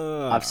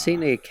 I've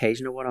seen the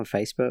occasional one on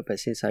Facebook, but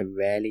since I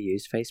rarely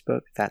use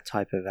Facebook, that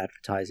type of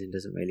advertising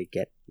doesn't really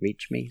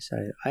reach me. So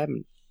I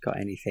haven't got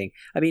anything.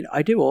 I mean,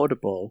 I do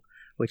Audible,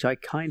 which I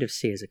kind of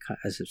see as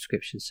a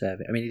subscription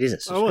service. I mean, it is a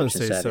subscription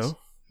service. I wouldn't say so.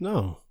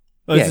 No.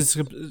 But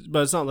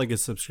it's not like a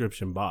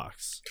subscription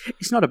box.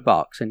 It's not a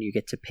box, and you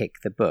get to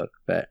pick the book.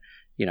 But,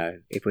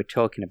 if we're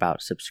talking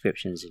about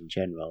subscriptions in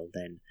general,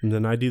 then... And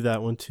then I do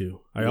that one,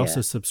 too. I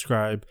also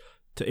subscribe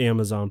to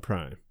Amazon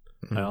Prime.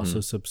 Mm-hmm. I also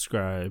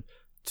subscribe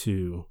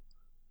to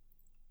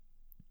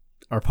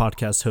our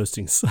podcast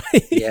hosting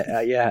site.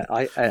 Yeah.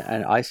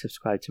 I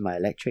subscribe to my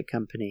electric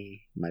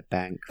company, my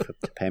bank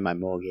to pay my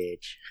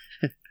mortgage.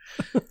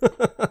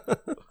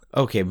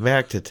 Okay,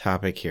 back to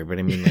topic here, but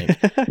I mean, like,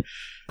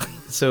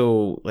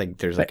 so, like,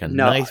 there's like a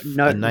knife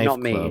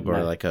club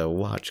or like a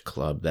watch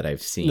club that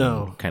I've seen,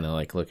 kind of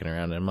like looking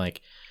around, and I'm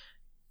like,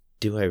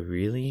 do I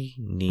really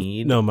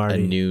need a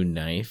new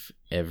knife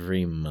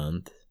every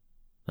month?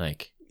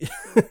 Like,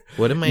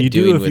 What am I you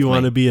doing do if you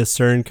want to be a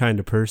certain kind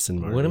of person,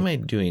 Marty. What am I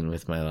doing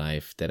with my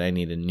life that I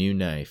need a new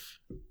knife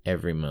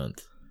every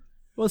month?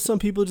 Well, some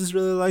people just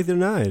really like their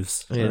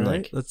knives. I mean,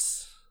 right?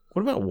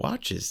 What about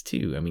watches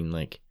too? I mean,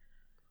 like,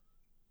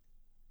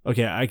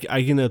 okay,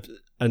 I can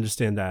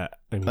understand that.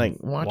 I mean, like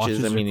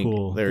watches. I mean,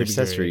 cool. they're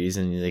accessories,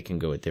 and they can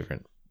go with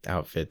different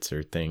outfits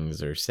or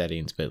things or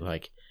settings, but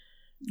like,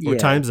 or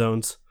time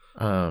zones.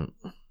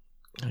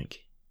 Like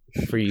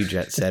for you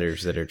jet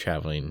setters that are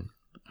traveling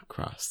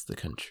across the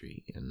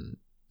country and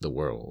the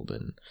world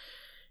and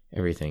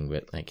everything,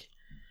 but like,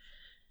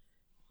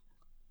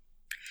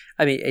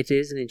 I mean, it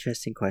is an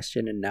interesting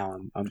question, and now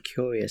I'm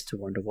curious to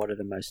wonder what are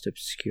the most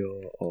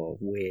obscure or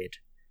weird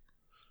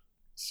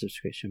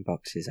subscription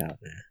boxes out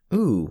there.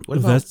 Ooh, what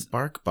about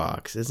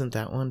BarkBox? Isn't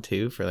that one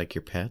too for like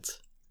your pets?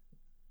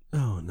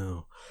 Oh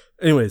no.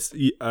 Anyways,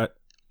 I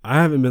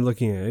haven't been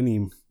looking at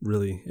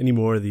any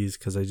more of these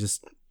because I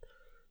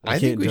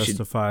can't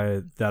justify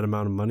that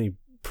amount of money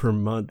per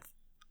month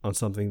on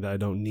something that I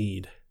don't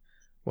need.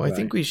 Well, I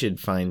think we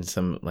should find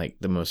some like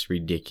the most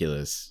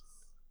ridiculous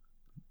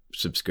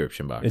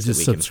subscription box. And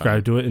just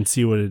subscribe to it and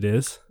see what it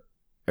is,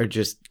 or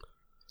just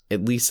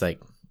at least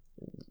like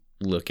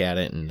look at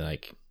it and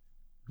like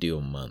do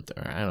a month,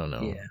 or I don't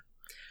know. Yeah,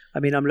 I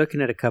mean, I'm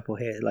looking at a couple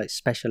here, like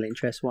special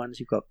interest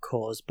ones. You've got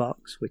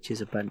CauseBox, which is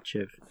a bunch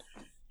of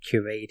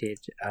curated,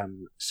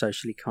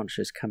 socially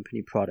conscious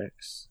company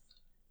products.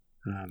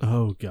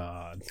 Oh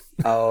God!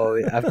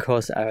 Oh, of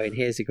course. Oh, and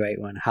here's a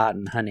great one: Heart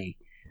and Honey,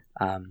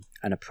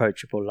 an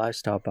approachable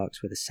lifestyle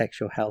box with a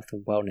sexual health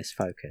and wellness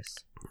focus.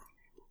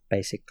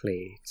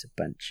 Basically, it's a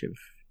bunch of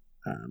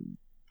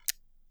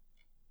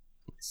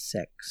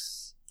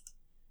sex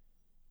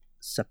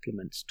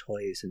supplements,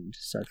 toys, and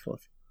so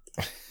forth.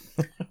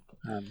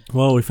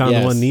 Well, we found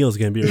the one Neil's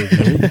going to be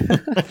reviewing.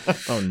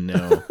 Oh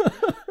no!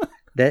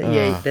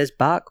 There's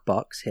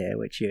BarkBox here,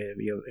 which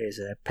is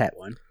a pet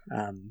one.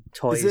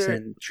 Toys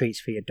and treats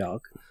for your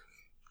dog.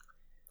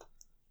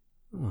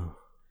 Oh.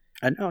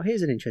 And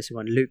here's an interesting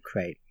one: Loot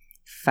Crate,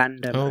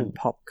 fandom and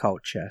pop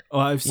culture. Oh,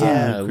 I've seen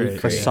Loot Crate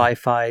for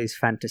sci-fi,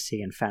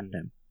 fantasy, and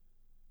fandom.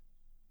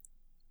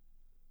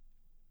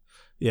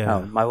 Yeah.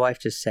 Oh, my wife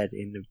just said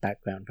in the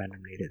background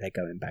randomly that they're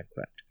going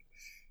bankrupt.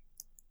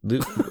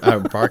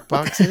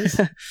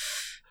 BarkBoxes?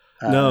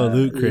 No,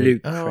 Loot Crate.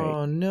 Loot Crate.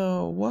 Oh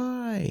no!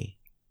 Why?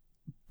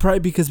 Probably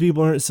because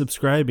people aren't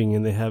subscribing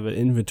and they have an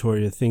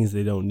inventory of things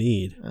they don't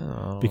need.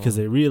 Oh. Because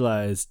they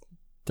realize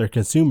their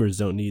consumers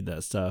don't need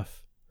that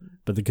stuff.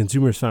 But the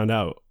consumers found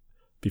out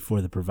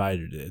before the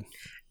provider did.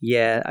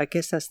 Yeah, I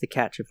guess that's the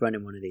catch of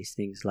running one of these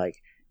things. Like,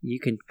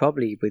 you can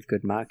probably, with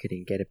good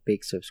marketing, get a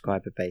big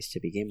subscriber base to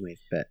begin with,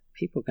 but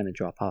people are going to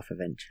drop off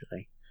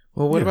eventually.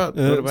 Well, what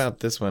about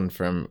this one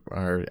from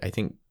I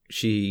think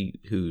she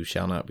who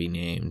shall not be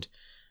named,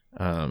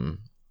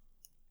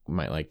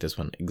 might like this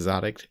one.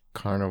 Exotic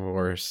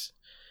carnivorous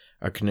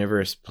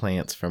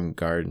plants from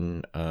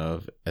Garden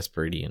of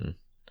Esperidion.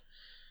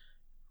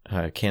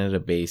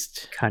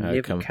 Canada-based.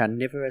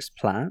 Carnivorous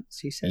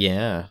plants, you said?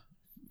 Yeah.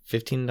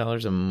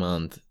 $15 a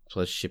month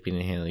plus shipping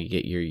and handling. You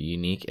get your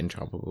unique and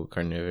tropical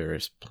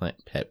carnivorous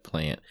pet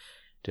plant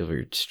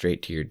delivered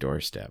straight to your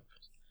doorstep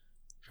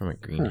from a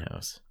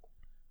greenhouse.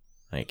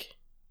 Like,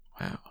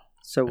 wow.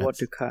 So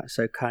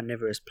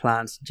carnivorous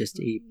plants just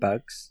eat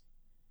bugs?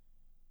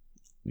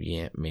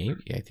 Yeah,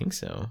 maybe. I think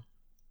so.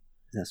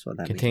 That's what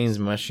that contains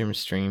means. mushroom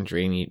strains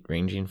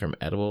ranging from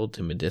edible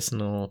to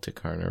medicinal to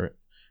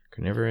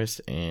carnivorous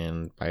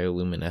and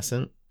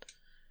bioluminescent.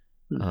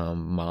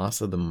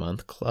 Moss of the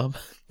Month Club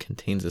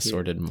contains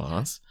assorted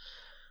moss.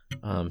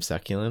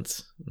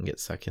 Succulents. You can get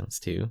succulents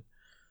too.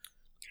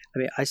 I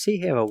mean, I see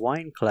here a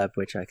wine club,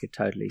 which I could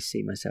totally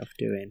see myself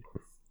doing.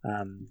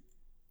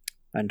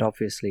 And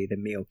obviously the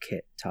meal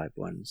kit type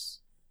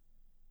ones.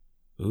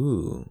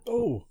 Ooh.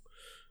 Oh.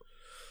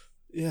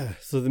 Yeah,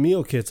 so the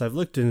meal kits, I've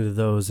looked into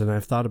those and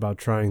I've thought about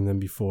trying them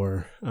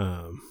before,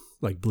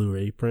 like Blue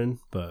Apron,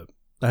 but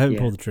I haven't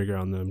pulled the trigger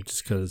on them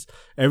just because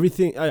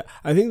everything,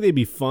 I think they'd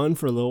be fun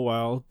for a little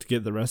while to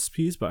get the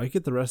recipes, but I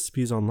get the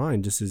recipes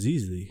online just as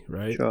easily,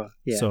 right? Sure,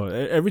 yeah. So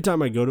every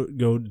time I go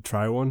to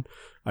try one,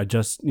 I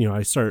just,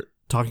 I start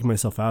talking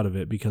myself out of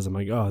it because I'm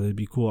like, oh, that'd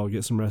be cool. I'll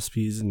get some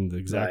recipes and the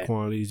exact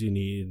quantities you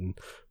need. And,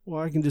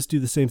 well, I can just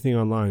do the same thing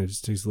online. It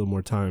just takes a little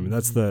more time. And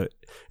that's the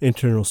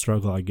internal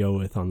struggle I go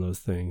with on those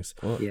things.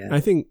 Well, yeah. I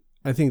think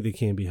they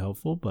can be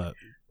helpful, but...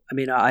 I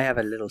mean, I have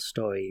a little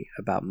story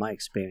about my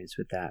experience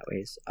with that.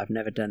 Is I've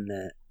never done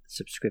the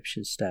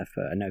subscription stuff.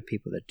 I know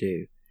people that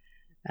do.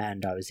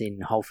 And I was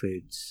in Whole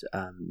Foods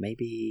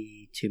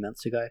maybe 2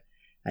 months ago.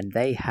 And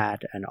they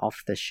had an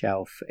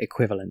off-the-shelf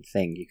equivalent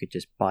thing. You could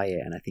just buy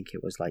it, and I think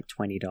it was like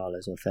 $20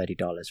 or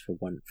 $30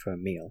 for a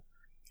meal.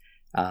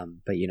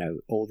 But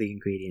all the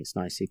ingredients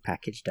nicely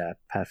packaged up,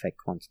 perfect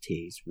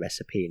quantities,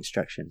 recipe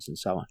instructions, and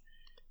so on.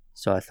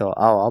 So I thought,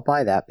 I'll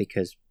buy that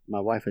because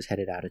my wife was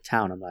headed out of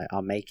town. I'm like,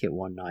 I'll make it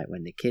one night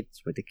when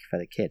for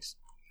the kids.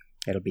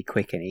 It'll be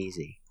quick and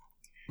easy.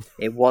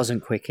 It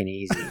wasn't quick and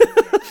easy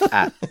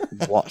at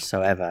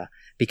whatsoever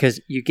because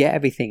you get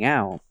everything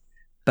out.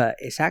 but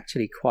it's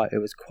actually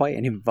it was quite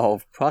an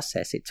involved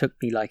process. It took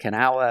me like an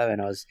hour,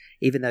 and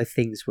even though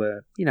things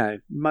were,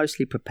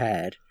 mostly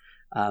prepared,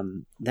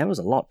 there was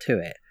a lot to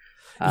it.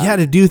 You had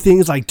to do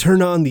things like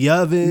turn on the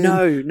oven.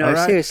 No,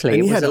 right? Seriously.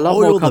 And you had to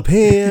oil the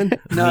pan.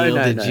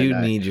 Did you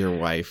need your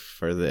wife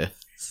for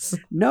this?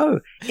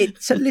 No.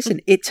 Listen,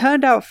 it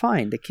turned out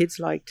fine. The kids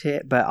liked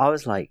it, but I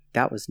was like,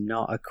 that was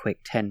not a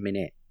quick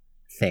 10-minute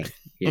thing.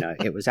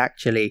 It was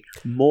actually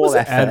more was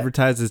effort. It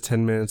advertised as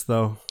 10 minutes,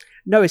 though?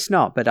 No, it's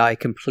not, but I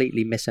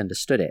completely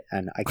misunderstood it,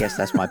 and I guess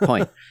that's my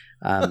point.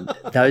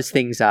 Those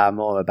things are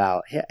more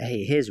about,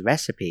 hey, here's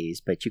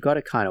recipes, but you got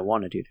to kind of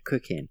want to do the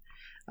cooking.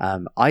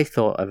 I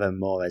thought of them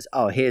more as,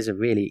 here's a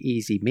really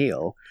easy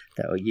meal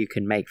that you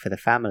can make for the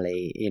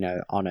family,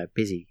 on a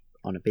busy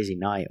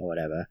night or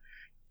whatever.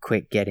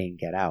 Quick get in,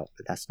 get out.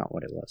 But that's not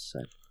what it was.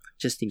 So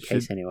just in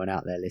case anyone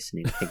out there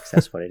listening thinks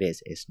that's what it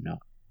is, it's not.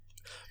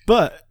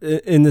 But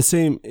in the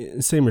same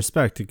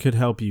respect, it could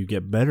help you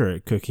get better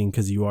at cooking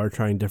because you are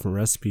trying different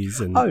recipes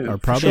and are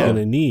probably going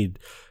to need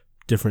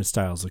different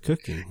styles of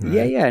cooking.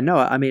 Right? Yeah. No,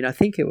 I mean, I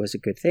think it was a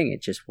good thing.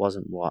 It just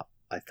wasn't what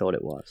I thought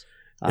it was.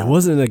 It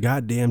wasn't a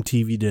goddamn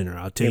TV dinner,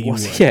 I'll tell you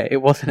what. Yeah,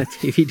 it wasn't a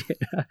TV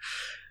dinner.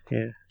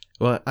 Yeah.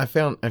 Well, I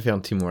found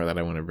two more that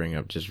I want to bring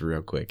up just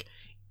real quick.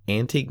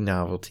 Antique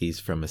novelties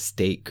from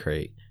Estate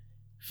Crate.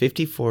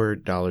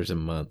 $54 a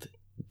month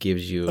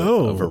gives you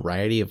a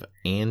variety of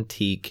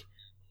antique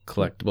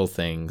collectible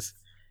things.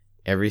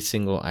 Every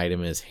single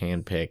item is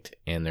handpicked,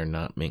 and they're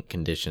not mint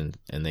condition,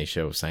 and they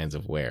show signs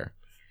of wear.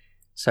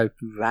 So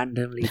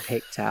randomly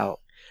picked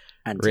out.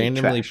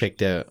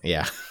 Picked out,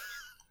 yeah.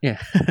 Yeah.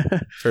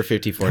 For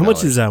 $54. How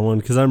much is that one?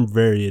 Because I'm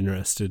very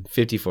interested.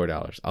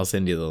 $54. I'll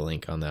send you the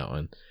link on that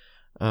one.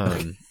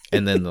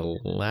 And then the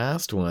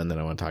last one that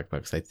I want to talk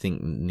about, because I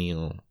think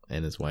Neil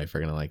and his wife are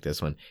going to like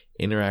this one.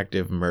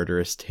 Interactive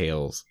Murderous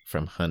Tales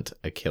from Hunt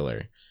a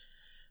Killer.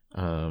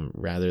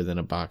 Rather than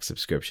a box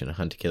subscription,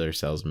 Hunt a Killer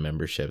sells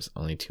memberships.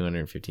 Only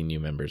 250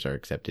 new members are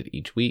accepted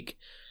each week.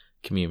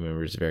 Community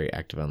members are very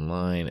active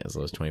online, as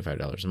low as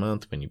 $25 a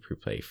month when you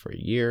pre-play for a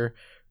year.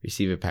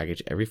 Receive a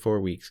package every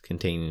 4 weeks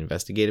containing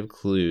investigative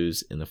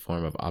clues in the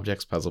form of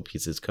objects, puzzle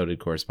pieces, coded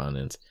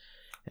correspondence,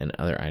 and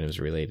other items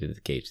related to the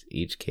case.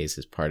 Each case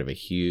is part of a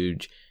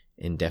huge,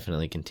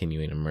 indefinitely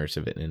continuing,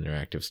 immersive, and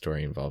interactive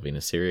story involving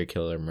a serial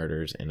killer,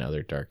 murders, and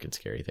other dark and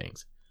scary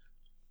things.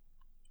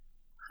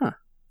 Huh.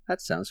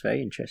 That sounds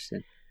very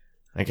interesting.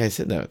 Like I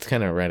said, though, it's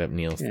kind of right up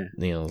Neil's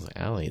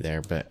alley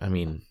there. But I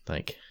mean,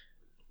 like,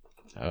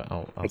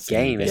 I'll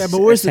game. Yeah,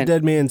 but where's the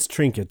dead man's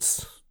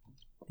trinkets?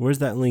 Where's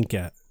that link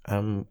at?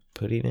 I'm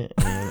putting it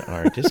in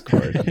our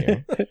Discord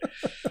here.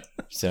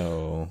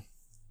 So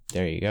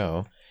there you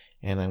go.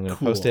 And I'm going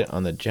to post it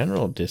on the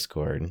general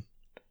Discord.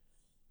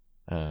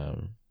 Oh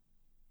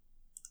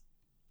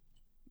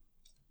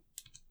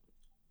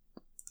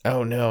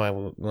no, I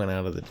went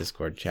out of the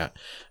Discord chat.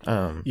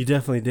 You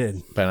definitely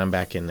did. But I'm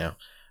back in now.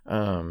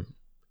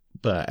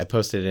 But I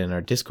posted it in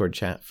our Discord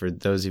chat for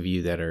those of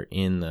you that are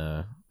in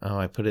the... Oh,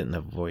 I put it in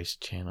the voice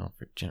channel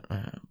for...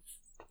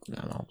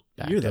 I'm all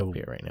backed up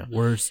here right now.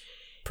 Worst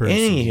person.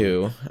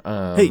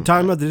 Anywho, hey,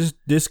 talking about the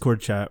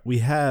Discord chat, we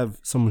have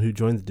someone who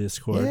joined the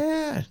Discord,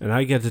 and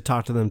I get to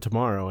talk to them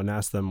tomorrow and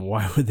ask them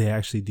why would they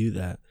actually do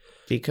that.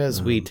 Because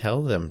we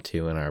tell them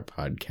to in our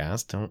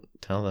podcast. Don't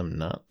tell them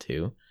not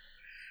to.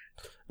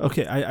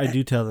 Okay, I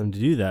do tell them to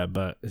do that,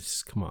 but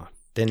it's come on.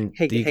 Then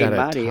you gotta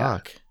Marty,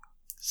 talk.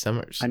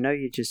 I know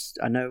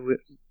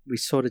we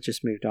sort of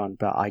just moved on,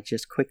 but I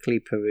just quickly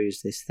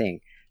perused this thing.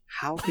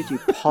 How could you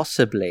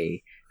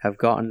possibly have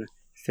gotten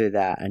through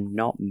that and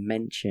not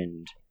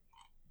mentioned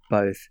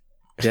both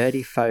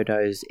dirty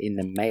photos in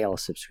the mail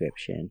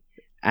subscription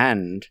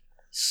and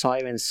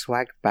siren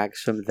swag bags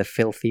from the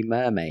Filthy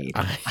Mermaid?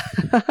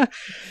 I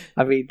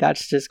mean,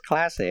 that's just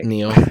classic.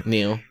 Neil.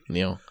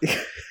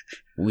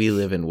 We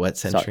live in what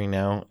century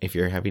now? If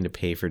you're having to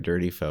pay for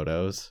dirty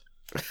photos,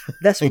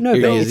 that's not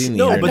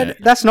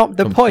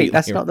the point.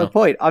 That's not the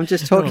point. I'm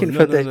just talking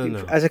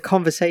as a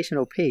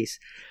conversational piece.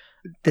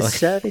 The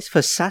service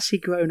for sassy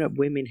grown-up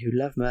women who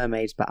love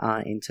mermaids but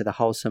aren't into the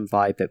wholesome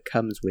vibe that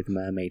comes with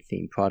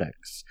mermaid-themed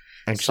products.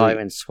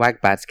 Siren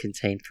swag bags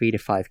contain 3 to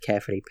 5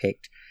 carefully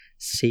picked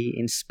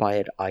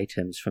sea-inspired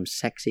items, from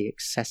sexy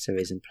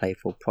accessories and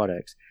playful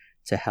products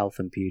to health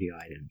and beauty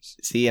items.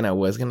 See, and I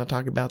was going to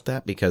talk about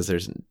that because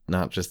there's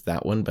not just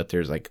that one, but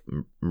there's like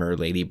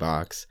Merlady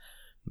box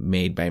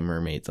made by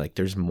mermaids. Like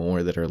there's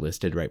more that are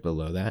listed right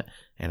below that,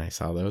 and I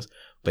saw those.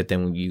 But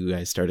then when you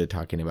guys started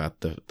talking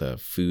about the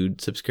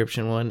food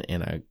subscription one,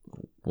 and I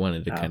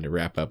wanted to kind of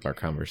wrap up our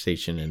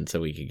conversation, and so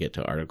we could get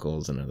to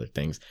articles and other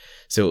things.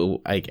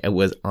 So it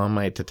was on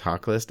my to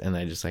talk list, and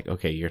I just like,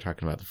 okay, you're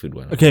talking about the food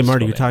one. Okay,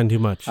 Marty, you're talking too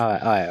much. All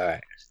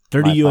right.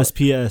 30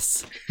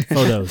 USPS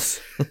photos.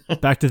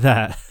 Back to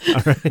that.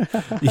 All right.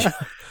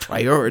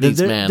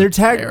 Priorities, man.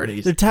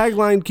 Priorities. Their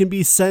tagline can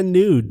be "Send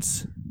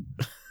nudes."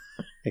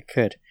 It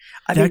could.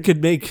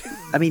 Could make.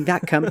 I mean,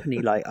 that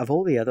company, like of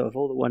all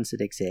the ones that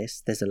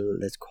exist, there's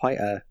quite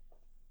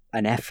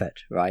an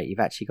effort, right? You've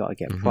actually got to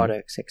get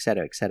products,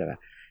 etc., etc.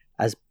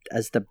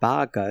 as the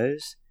bar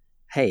goes,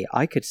 hey,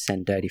 I could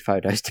send dirty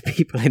photos to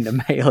people in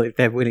the mail if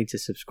they're willing to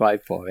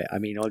subscribe for it. I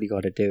mean, all you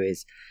got to do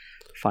is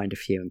find a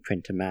few and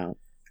print them out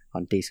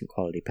on decent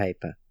quality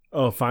paper.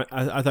 Oh, fine.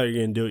 I thought you were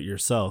going to do it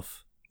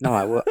yourself. No,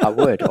 I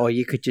would. Or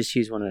you could just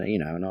use one of,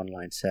 an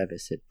online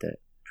service that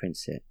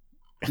prints it.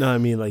 No, I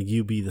mean like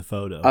you be the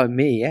photo. Oh,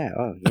 me, yeah.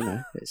 Oh,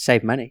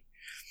 save money.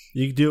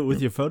 You can do it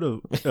with your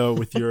photo,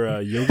 with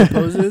your yoga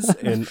poses,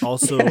 and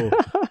also,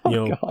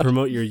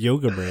 promote your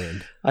yoga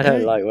brand. I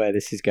don't like where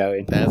this is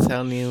going. That's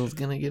how Neil's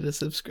gonna get a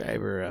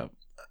subscriber up.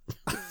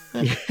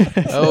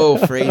 Oh,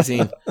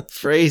 phrasing.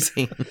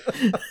 Phrasing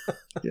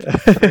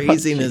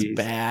is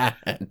bad.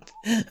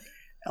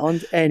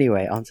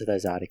 Anyway, onto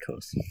those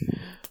articles.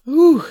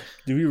 Ooh.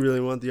 Do we really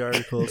want the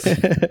articles?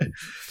 Because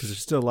there's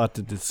still a lot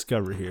to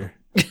discover here.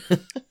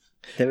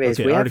 There is.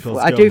 Okay,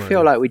 I do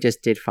feel like we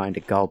just did find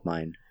a gold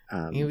mine.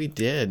 Yeah, we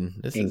did.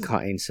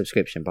 In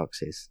subscription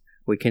boxes.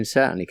 We can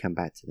certainly come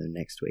back to them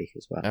next week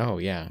as well. Oh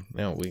yeah,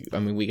 no, we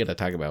got to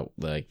talk about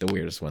like the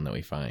weirdest one that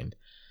we find.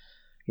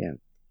 Yeah.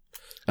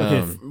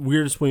 Okay,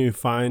 weirdest one we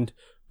find,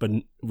 but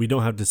we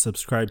don't have to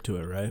subscribe to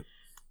it, right?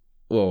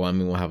 Well, I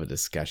mean, we'll have a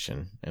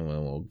discussion and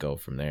we'll go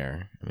from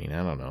there. I mean,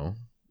 I don't know.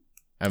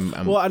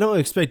 Well, I don't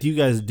expect you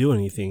guys to do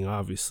anything.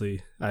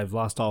 Obviously, I've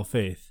lost all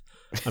faith.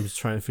 I'm just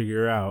trying to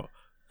figure out.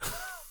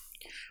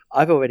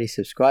 I've already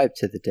subscribed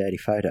to the dirty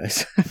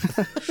photos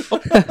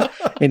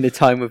in the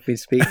time we've been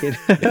speaking.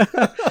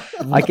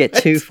 I get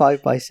 2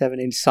 5x7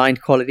 in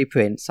signed quality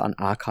prints on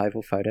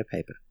archival photo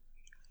paper.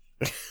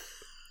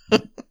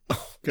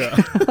 Oh,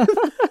 God.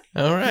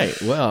 All right.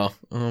 Well,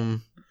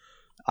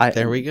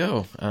 there we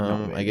go.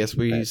 Really, I guess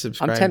we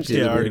subscribed to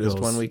the weirdest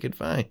one we could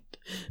find.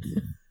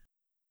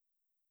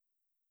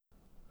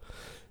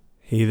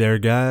 Hey there,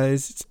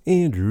 guys. It's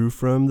Andrew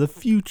from the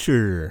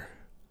future.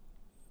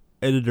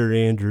 Editor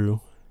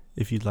Andrew,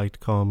 if you'd like to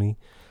call me.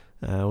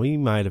 We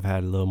might have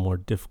had a little more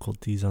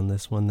difficulties on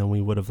this one than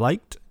we would have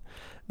liked.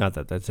 Not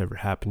that that's ever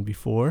happened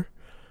before.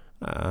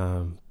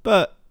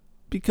 But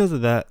because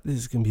of that, this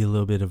is going to be a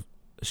little bit of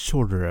a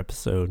shorter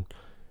episode.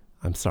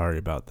 I'm sorry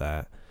about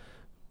that.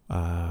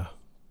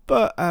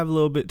 But I have a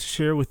little bit to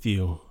share with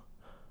you.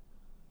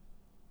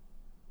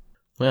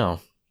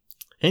 Well,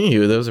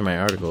 anywho, those are my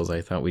articles. I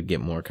thought we'd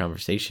get more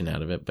conversation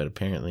out of it, but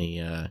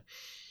apparently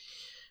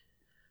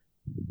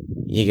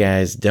you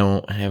guys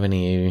don't have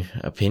any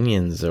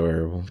opinions,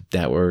 or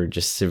that were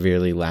just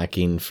severely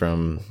lacking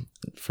from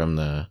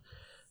the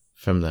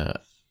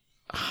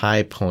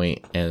high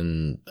point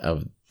and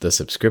of the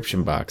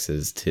subscription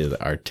boxes to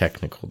our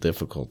technical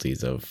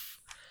difficulties of,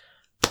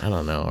 I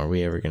don't know, are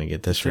we ever going to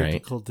get this right?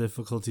 Technical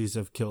difficulties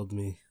have killed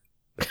me.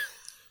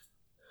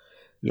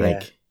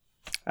 Yeah.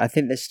 I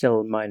think there's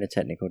still minor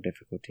technical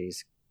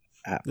difficulties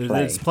at play.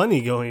 There's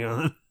plenty going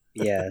on.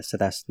 Yeah, so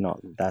that's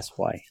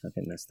why. I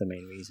think that's the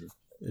main reason.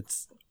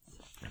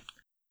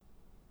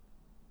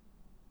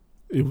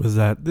 It was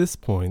at this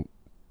point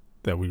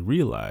that we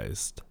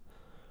realized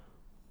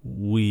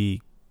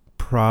we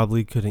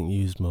probably couldn't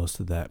use most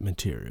of that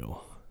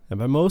material. And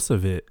by most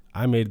of it,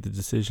 I made the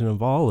decision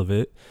of all of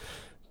it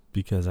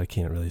because I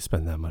can't really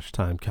spend that much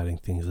time cutting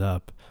things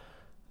up.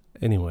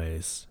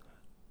 Anyways,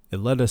 it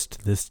led us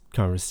to this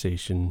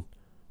conversation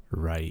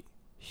right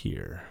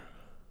here.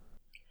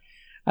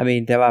 I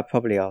mean, there are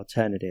probably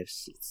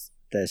alternatives.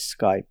 There's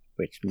Skype,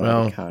 which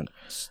maybe can't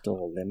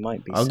install. There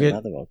might be other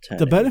alternatives.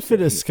 The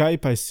benefit of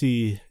Skype I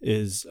see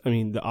is, I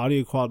mean, the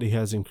audio quality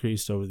has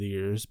increased over the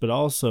years, but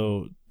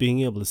also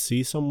being able to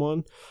see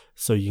someone,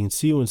 so you can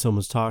see when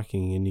someone's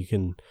talking and you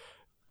can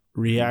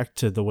react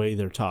to the way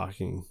they're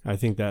talking. I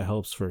think that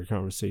helps for a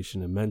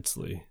conversation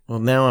immensely. Well,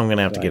 now I'm going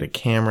to have to get a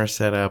camera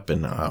set up,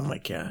 and oh my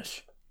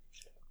gosh.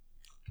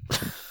 You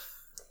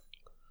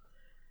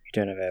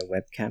don't have a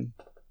webcam?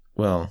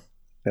 Well,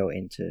 built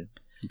into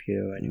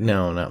computer or anything?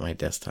 No, not my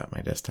desktop.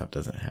 My desktop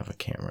doesn't have a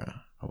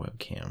camera, a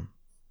webcam.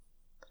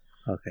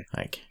 Okay.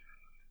 Like,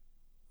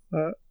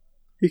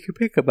 you can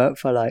pick them up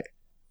for like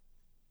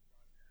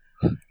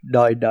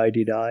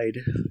 $9.99.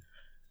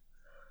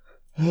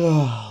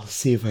 I'll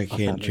see if I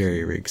can't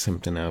jerry rig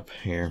something up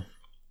here.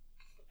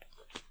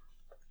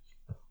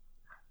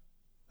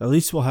 At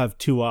least we'll have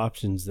two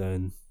options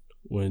then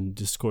when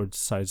Discord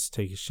decides to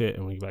take a shit,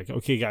 and we're like,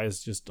 okay,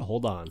 guys, just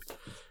hold on.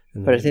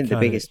 But I think the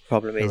biggest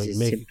problem is you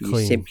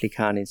simply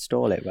can't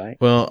install it, right?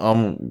 Well,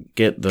 I'll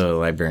get the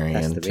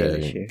librarian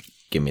to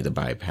give me the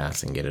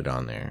bypass and get it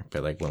on there.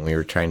 But like when we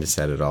were trying to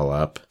set it all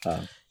up,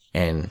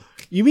 and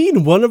you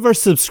mean one of our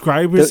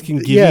subscribers can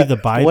give you the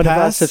bypass? One of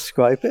our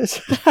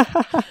subscribers?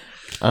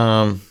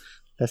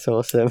 That's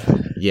awesome.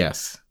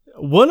 Yes.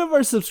 One of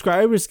our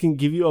subscribers can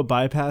give you a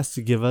bypass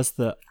to give us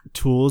the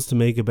tools to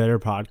make a better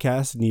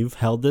podcast, and you've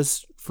held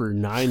this for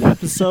 9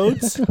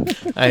 episodes?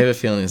 I have a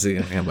feeling this is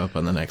going to come up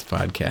on the next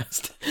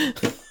podcast.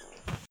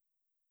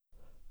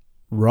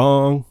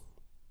 Wrong.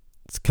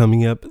 It's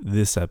coming up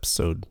this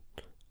episode.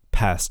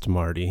 Past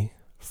Marty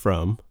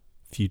from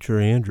Future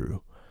Andrew.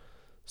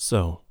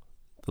 So,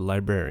 the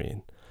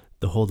librarian,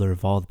 the holder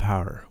of all the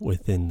power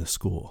within the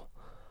school.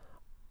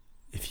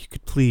 If you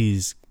could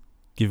please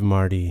give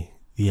Marty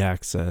the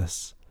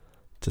access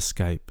to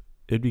Skype,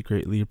 it'd be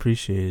greatly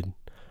appreciated.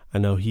 I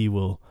know he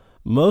will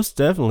most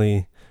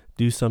definitely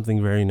do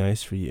something very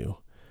nice for you.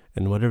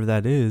 And whatever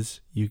that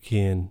is, you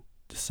can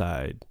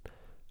decide.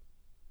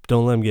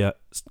 Don't let him get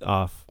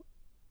off,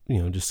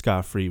 just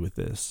scot-free with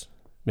this.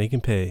 Make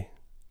him pay.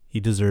 He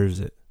deserves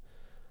it.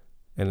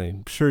 And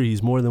I'm sure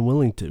he's more than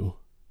willing to.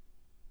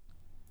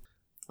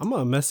 I'm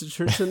going to message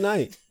her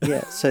tonight.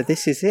 Yeah, so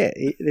this is it.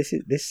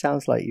 This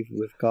sounds like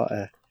we've got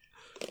an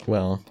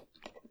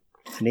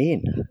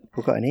in.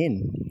 We've got an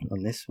in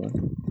on this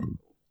one.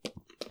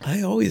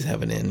 I always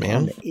have an in, man.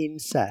 On the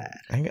inside.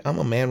 I'm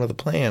a man with a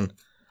plan.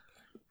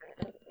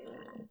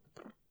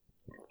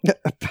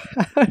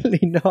 Apparently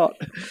not.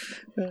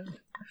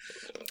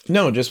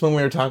 No, just when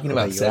we were talking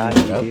about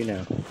setting up,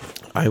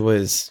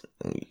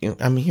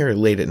 I'm here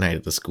late at night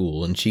at the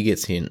school, and she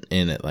gets in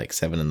at like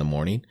 7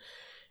 a.m.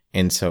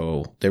 And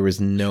so there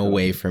was no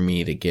way for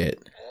me to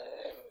get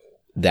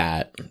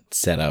that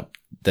set up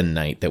the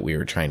night that we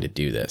were trying to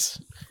do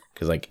this.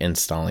 Because like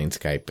installing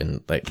Skype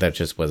and like that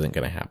just wasn't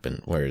going to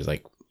happen. Whereas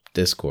like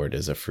Discord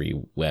is a free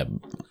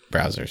web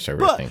browser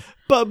server thing.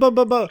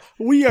 But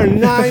we are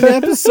 9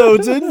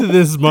 episodes into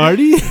this,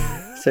 Marty.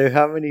 So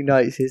how many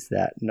nights is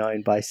that?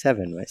 9 by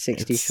 7, right?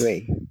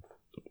 63.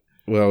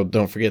 Well,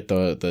 don't forget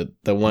the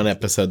one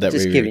episode that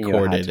Just we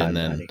recorded and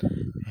then Marty.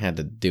 had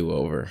to do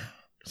over.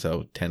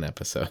 So 10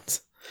 episodes.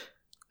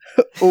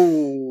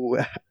 Oh,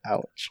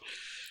 ouch.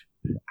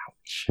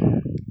 Ouch.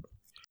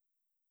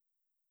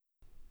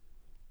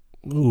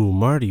 Ooh,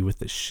 Marty with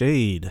the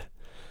shade.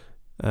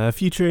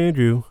 Future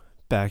Andrew,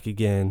 back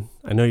again.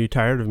 I know you're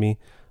tired of me,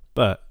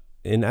 but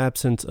in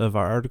absence of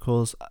our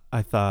articles,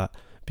 I thought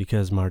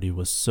because Marty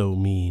was so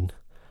mean,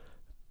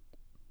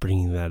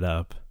 bringing that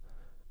up,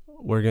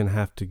 we're going to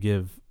have to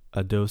give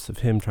a dose of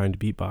him trying to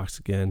beatbox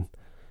again.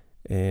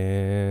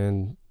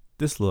 And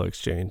this little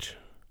exchange.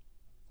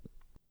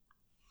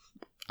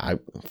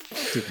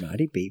 Did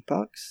Marty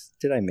beatbox?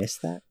 Did I miss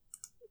that?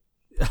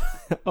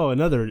 Oh,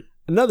 another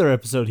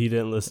episode he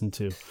didn't listen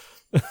to.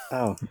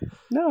 Oh,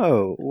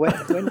 no.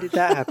 When did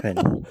that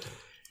happen?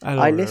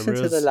 I listened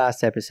to the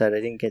last episode.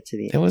 I didn't get to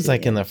the end. It was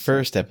like in the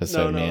first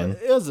episode, man.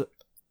 It was.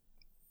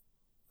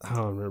 I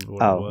don't remember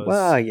what it was.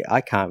 Well, yeah,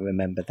 I can't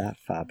remember that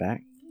far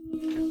back.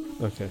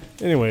 Okay.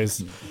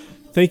 Anyways,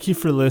 thank you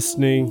for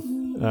listening.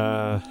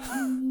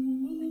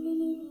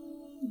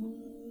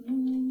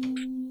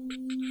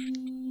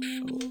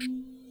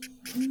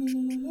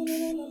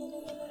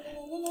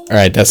 All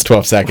right, that's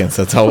 12 seconds.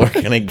 That's all we're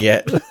going to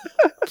get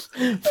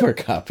for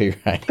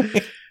copyright.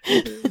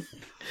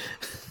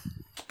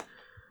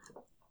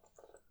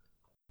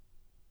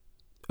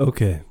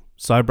 Okay,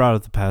 so I brought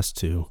up the past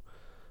 2.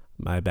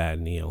 My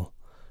bad, Neil.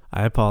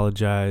 I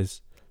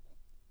apologize.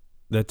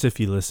 That's if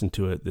you listen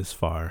to it this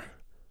far.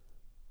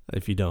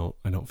 If you don't,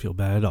 I don't feel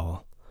bad at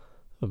all.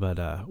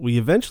 But we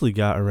eventually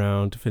got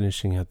around to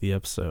finishing out the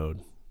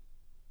episode.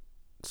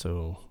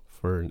 So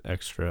for an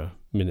extra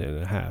minute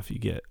and a half, you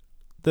get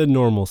the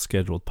normal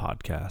scheduled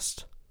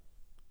podcast.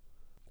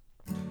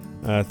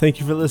 Thank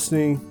you for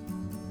listening.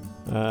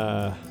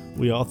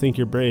 We all think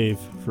you're brave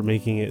for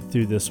making it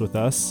through this with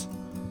us.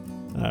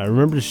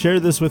 Remember to share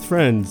this with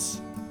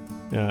friends.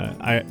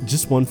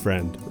 Just one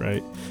friend,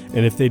 right?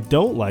 And if they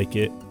don't like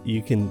it,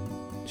 you can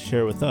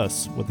share with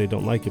us what they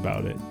don't like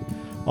about it.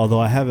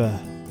 Although I have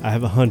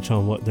a hunch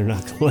on what they're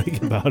not going to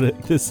like about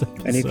it this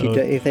episode. And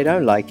if they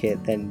don't like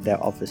it, then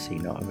they're obviously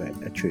not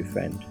a true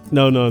friend.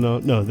 No.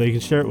 They can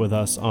share it with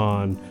us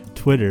on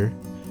Twitter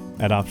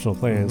at Optional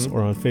Plans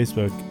or on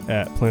Facebook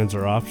at Plans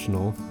Are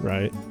Optional,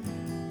 right?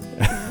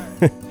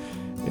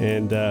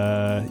 And,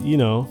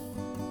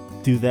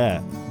 do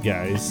that,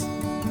 guys.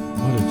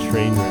 What a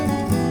train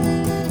wreck.